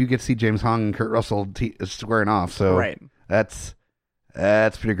 we do get to see James Hong and Kurt Russell squaring off, so that's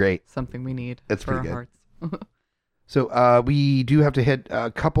pretty great. Something we need. That's for pretty our good. hearts. So we do have to hit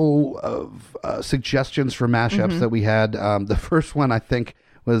a couple of suggestions for mashups that we had. The first one I think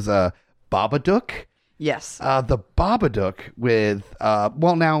was Babadook. Yes. The Babadook with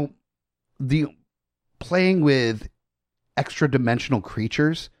now the playing with extra dimensional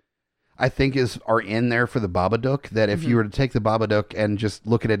creatures, I think are in there for the Babadook, that if you were to take the Babadook and just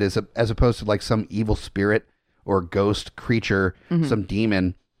look at it as opposed to like some evil spirit or ghost creature, some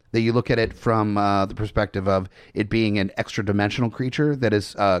demon, that you look at it from the perspective of it being an extra dimensional creature that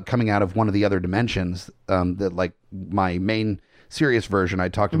is coming out of one of the other dimensions, that like my main serious version, I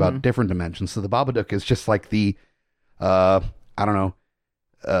talked about different dimensions. So the Babadook is just like the, I don't know,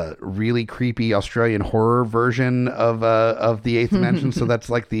 really creepy Australian horror version of the eighth dimension. So that's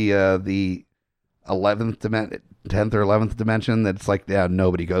like the 11th dimension, 10th or 11th dimension. That's like,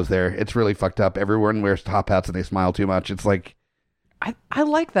 nobody goes there. It's really fucked up. Everyone wears top hats and they smile too much. It's like, I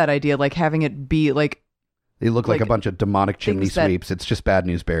like that idea, like having it be like they look like a bunch of demonic chimney sweeps. It's just bad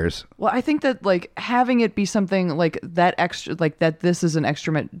news bears. Well, I think that like having it be something like that extra, like that this is an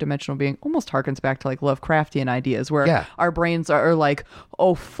extra dimensional being, almost harkens back to like Lovecraftian ideas where our brains are like,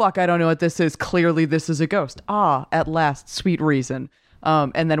 oh fuck, I don't know what this is. Clearly this is a ghost. At last, sweet reason.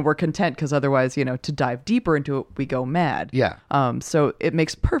 And then we're content because otherwise, to dive deeper into it, we go mad. Yeah. So it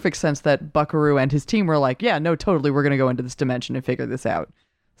makes perfect sense that Buckaroo and his team were like, yeah, no, totally, we're going to go into this dimension and figure this out.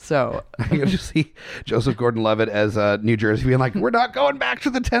 So I can just see Joseph Gordon-Levitt as New Jersey being like, we're not going back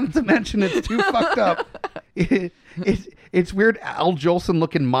to the 10th dimension. It's too fucked up. It's weird Al Jolson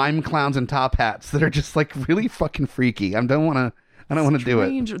looking mime clowns in top hats that are just like really fucking freaky. I don't want to do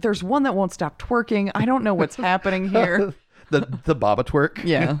it. There's one that won't stop twerking. I don't know what's happening here. The Baba twerk.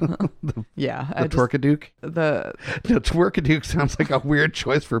 Yeah. The twerkadook. The twerkadook sounds like a weird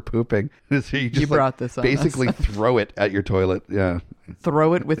choice for pooping. So you brought this on basically us. throw it at your toilet. Yeah.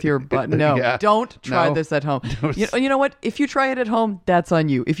 Throw it with your butt. No, don't try this at home. You know what? If you try it at home, that's on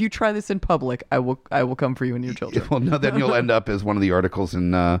you. If you try this in public, I will come for you and your children. Well, no, then you'll end up as one of the articles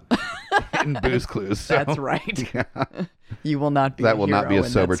in Booze Clues. So. That's right. Yeah. You will not be. That will not be a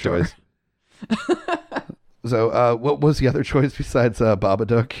sober choice. So, what was the other choice besides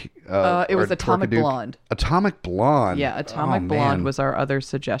Babadook? It was Atomic Blonde. Atomic Blonde. Yeah, Atomic Blonde was our other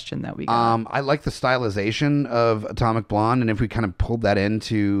suggestion that we got. I like the stylization of Atomic Blonde, and if we kind of pulled that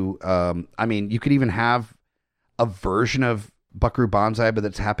into, you could even have a version of Buckaroo Banzai, but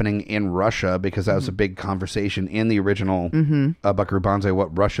that's happening in Russia, because that was a big conversation in the original Buckaroo Banzai,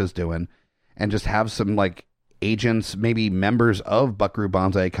 what Russia's doing, and just have some like agents, maybe members of Buckaroo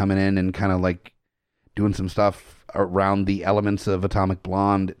Banzai coming in and kind of like doing some stuff around the elements of Atomic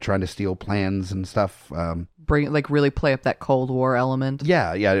Blonde, trying to steal plans and stuff. Really play up that Cold War element.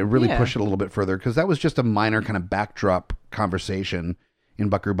 Yeah, really push it a little bit further, because that was just a minor kind of backdrop conversation in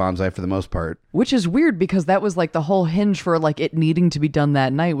Buckaroo Banzai for the most part. Which is weird, because that was like the whole hinge for like it needing to be done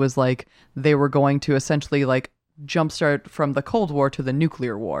that night, was like they were going to essentially like jumpstart from the Cold War to the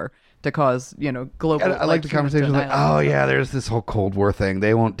nuclear war to cause, global... I like the conversation like, there's this whole Cold War thing.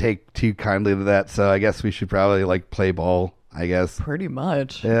 They won't take too kindly to that, so I guess we should probably, like, play ball, I guess. Pretty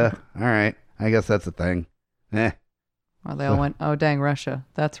much. Yeah, all right. I guess that's a thing. Well, they all went, oh, dang, Russia.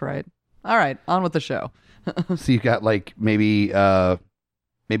 That's right. All right, on with the show. So you got, like, maybe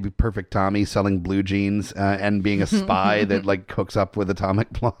Perfect Tommy selling blue jeans and being a spy that, like, hooks up with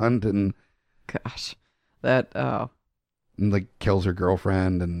Atomic Blonde and... Gosh, that... And like kills her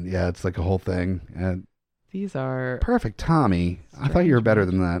girlfriend, and it's like a whole thing. And these are Perfect Tommy. I thought you were better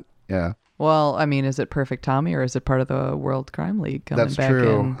than that. Yeah. Well, I mean, is it Perfect Tommy, or is it part of the World Crime League coming That's back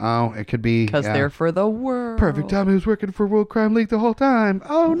true. in? Oh, it could be because they're for the world. Perfect Tommy was working for World Crime League the whole time.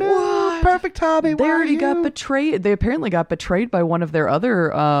 Oh no, what? Perfect Tommy. They already got betrayed. They apparently got betrayed by one of their other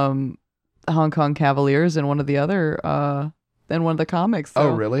Hong Kong Cavaliers and one of the other. one of the comics. So, Oh,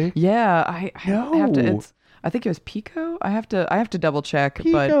 really? Yeah, I have to. No. I think it was Pico. I have to double check.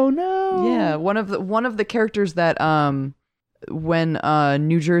 Pico, but no. yeah, one of the characters that when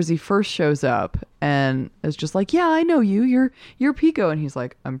New Jersey first shows up and is just like, yeah, I know you. You're Pico, and he's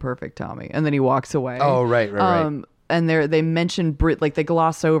like, I'm Perfect Tommy, and then he walks away. Oh, right. And they mention like they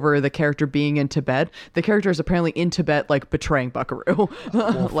gloss over the character being in Tibet. The character is apparently in Tibet, like betraying Buckaroo.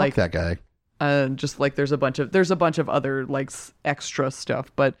 Well, like fuck that guy. Just like there's a bunch of other like extra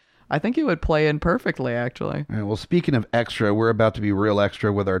stuff, but I think it would play in perfectly, actually. All right, well, speaking of extra, we're about to be real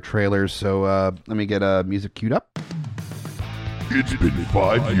extra with our trailers, so let me get music queued up. It's been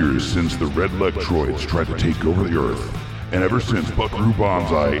 5 years since the Red Lectroids tried to take over the Earth. And ever since Buckaroo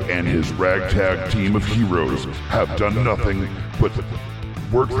Banzai and his ragtag team of heroes have done nothing but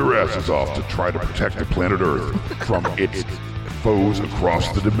work their asses off to try to protect the planet Earth from its foes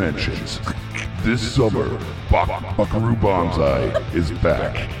across the dimensions. This summer, Buckaroo Banzai is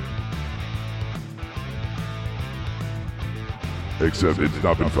back. Except it's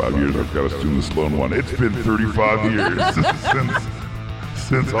not been 5 years. I've got to assume the Sloan one. It's been 35 years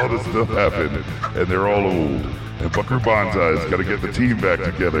since all this stuff happened, and they're all old. And Buckaroo Banzai's got to get the team back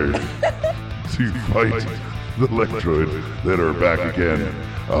together to fight the Lectroids that are back again,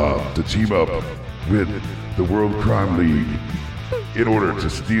 to team up with the World Crime League in order to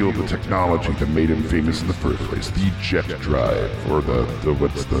steal the technology that made him famous in the first place, the jet drive, or the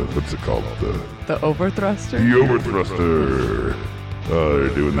what's it called? The overthruster? The overthruster. They're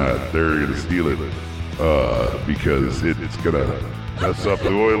doing that. They're going to steal it because it's going to mess up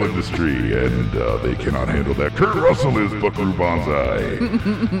the oil industry, and they cannot handle that. Kurt Russell is Buckaroo Banzai.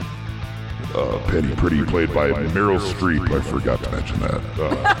 Penny Pretty, played by Meryl Streep. I forgot to mention that.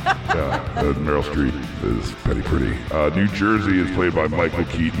 Meryl Streep is Penny Pretty. New Jersey is played by Michael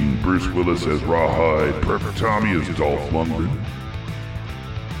Keaton. Bruce Willis as Rawhide. Perfect Tommy is Dolph Lundgren.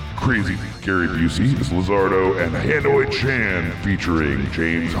 Crazy Gary Busey is Lizardo, and Hanoi Chan featuring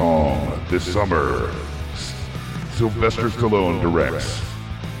James Hong. This summer, Sylvester Stallone directs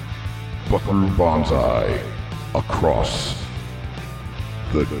Buckaroo Banzai across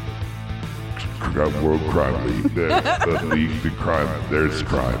the World Crime League. The League, the crime. There's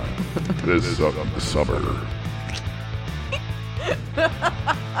crime. This summer.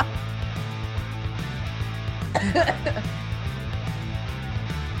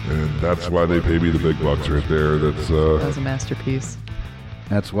 And that's why they pay me the big bucks right there. That was a masterpiece.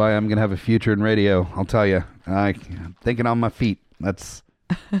 That's why I'm going to have a future in radio. I'll tell you. I'm thinking on my feet. That's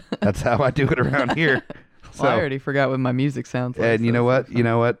how I do it around here. So, well, I already forgot what my music sounds like. And you know what? You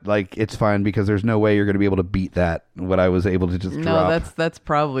know what? Like, it's fine because there's no way you're going to be able to beat that, what I was able to just drop. No, that's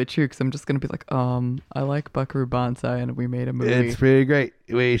probably true because I'm just going to be like, I like Buckaroo Banzai and we made a movie. It's pretty great.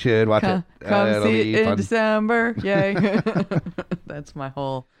 We should watch it. Come see it in December. Yay. That's my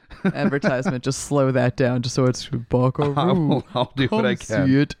whole advertisement. Just slow that down just so it's Buckaroo. I'll do what I can. Come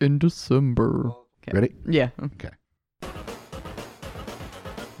see it in December. Okay. Ready? Yeah. Okay.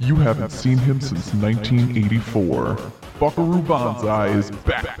 You haven't seen him since 1984. Buckaroo Banzai is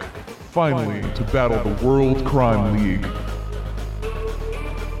back, finally, to battle the World Crime League.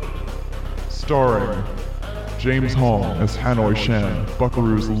 Starring James Hong as Hanoi Shan,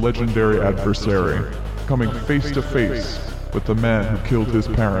 Buckaroo's legendary adversary, coming face to face with the man who killed his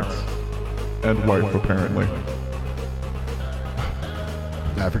parents and wife, apparently.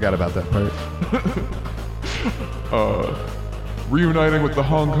 I forgot about that part. Reuniting with the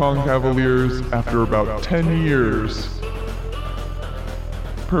Hong Kong Cavaliers after about 10 years.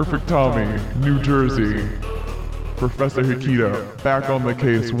 Perfect Tommy, New Jersey. Professor Hikita, back on the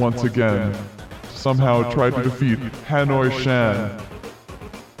case once again. Somehow tried to defeat Hanoi Shan.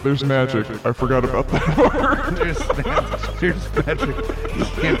 There's magic. I forgot about that part. There's magic. You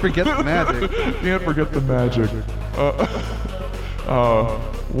can't forget the magic. Can't forget the magic.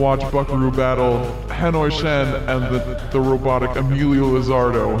 Watch Buckaroo battle Hanoi Shan and the robotic Emilio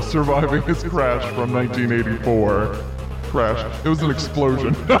Lizardo surviving his crash from 1984. Crash. It was an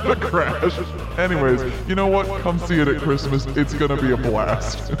explosion, not a crash. Anyways, you know what? Come see it at Christmas. It's gonna be a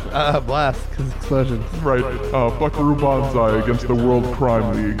blast. Blast, because explosion. Right. Buckaroo Banzai against the World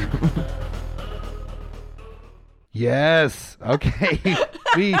Crime League. Yes. Okay.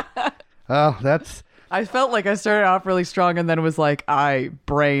 That's... I felt like I started off really strong and then it was like,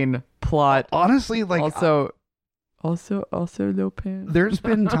 brain, plot. Honestly, like... Also no pants. There's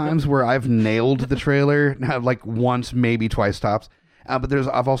been times where I've nailed the trailer, like once, maybe twice tops, But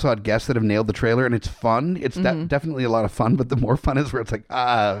I've also had guests that have nailed the trailer, and it's fun. It's definitely a lot of fun, but the more fun is where it's like,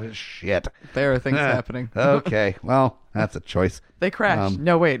 shit. There are things happening. Okay, well, that's a choice. They crashed.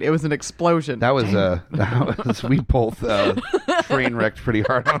 No, wait, it was an explosion. That was we both train wrecked pretty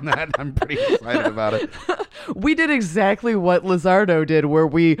hard on that. I'm pretty excited about it. We did exactly what Lizardo did, where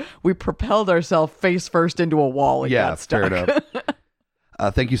we propelled ourselves face first into a wall and got stuck. Fair enough.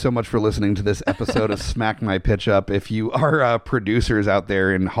 Thank you so much for listening to this episode of Smack My Pitch Up. If you are producers out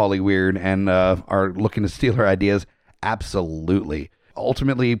there in Hollyweird and are looking to steal our ideas, absolutely.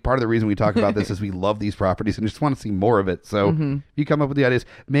 Ultimately, part of the reason we talk about this is we love these properties and just want to see more of it. So if you come up with the ideas,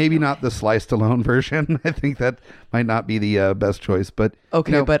 maybe not the sliced alone version. I think that might not be the best choice. But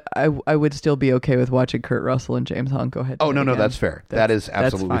okay, but I would still be okay with watching Kurt Russell and James Hong go ahead. Oh, no, that's fair. That is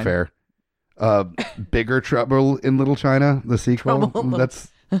absolutely fair. Bigger Trouble in Little China, the sequel.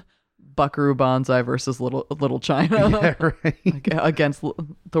 That's Buckaroo Banzai versus Little China. Yeah, right. Against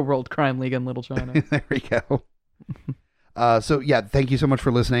the World Crime League in Little China. There we go. Thank you so much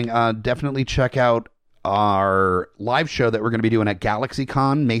for listening. Definitely check out our live show that we're going to be doing at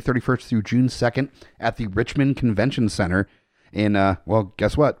GalaxyCon, May 31st through June 2nd at the Richmond Convention Center in,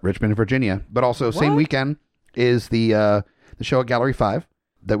 guess what? Richmond, Virginia. But also same weekend is the show at Gallery 5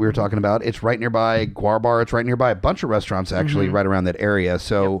 that we were talking about. It's right nearby Guar Bar. It's right nearby a bunch of restaurants actually right around that area.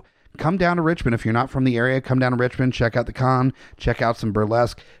 So come down to Richmond. If you're not from the area, come down to Richmond, check out the con, check out some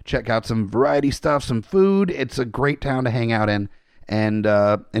burlesque, check out some variety stuff, some food. It's a great town to hang out in and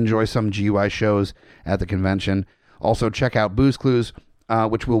enjoy some GUI shows at the convention. Also check out Booze Clues,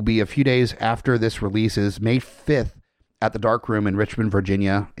 which will be a few days after this releases, May 5th at the Dark Room in Richmond,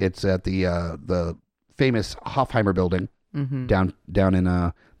 Virginia. It's at the famous Hofheimer building. Down in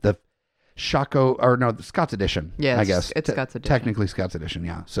the the Scott's Edition. Yeah, I guess it's Scott's Edition. Technically Scott's Edition,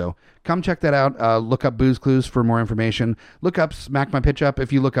 yeah. So come check that out. Look up Booze Clues for more information. Look up Smack My Pitch Up.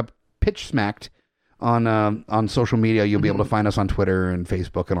 If you look up Pitch Smacked on social media, you'll be able to find us on Twitter and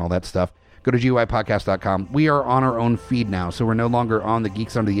Facebook and all that stuff. Go to GUIPodcast.com. We are on our own feed now, so we're no longer on the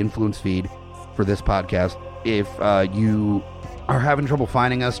Geeks Under the Influence feed for this podcast. If you are having trouble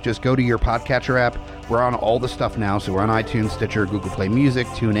finding us, just go to your podcatcher app. We're on all the stuff now, so we're on iTunes, Stitcher, Google Play Music,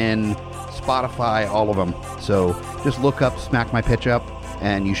 TuneIn, Spotify, all of them. So just look up Smack My Pitch Up,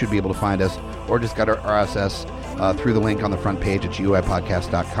 and you should be able to find us, or just get our RSS through the link on the front page at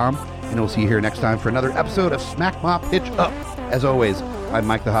GUIPodcast.com. And we'll see you here next time for another episode of Smack My Pitch Up. As always, I'm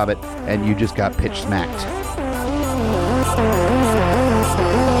Mike the Hobbit, and you just got pitch smacked.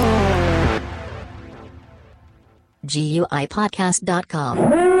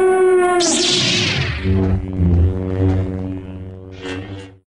 GUIPodcast.com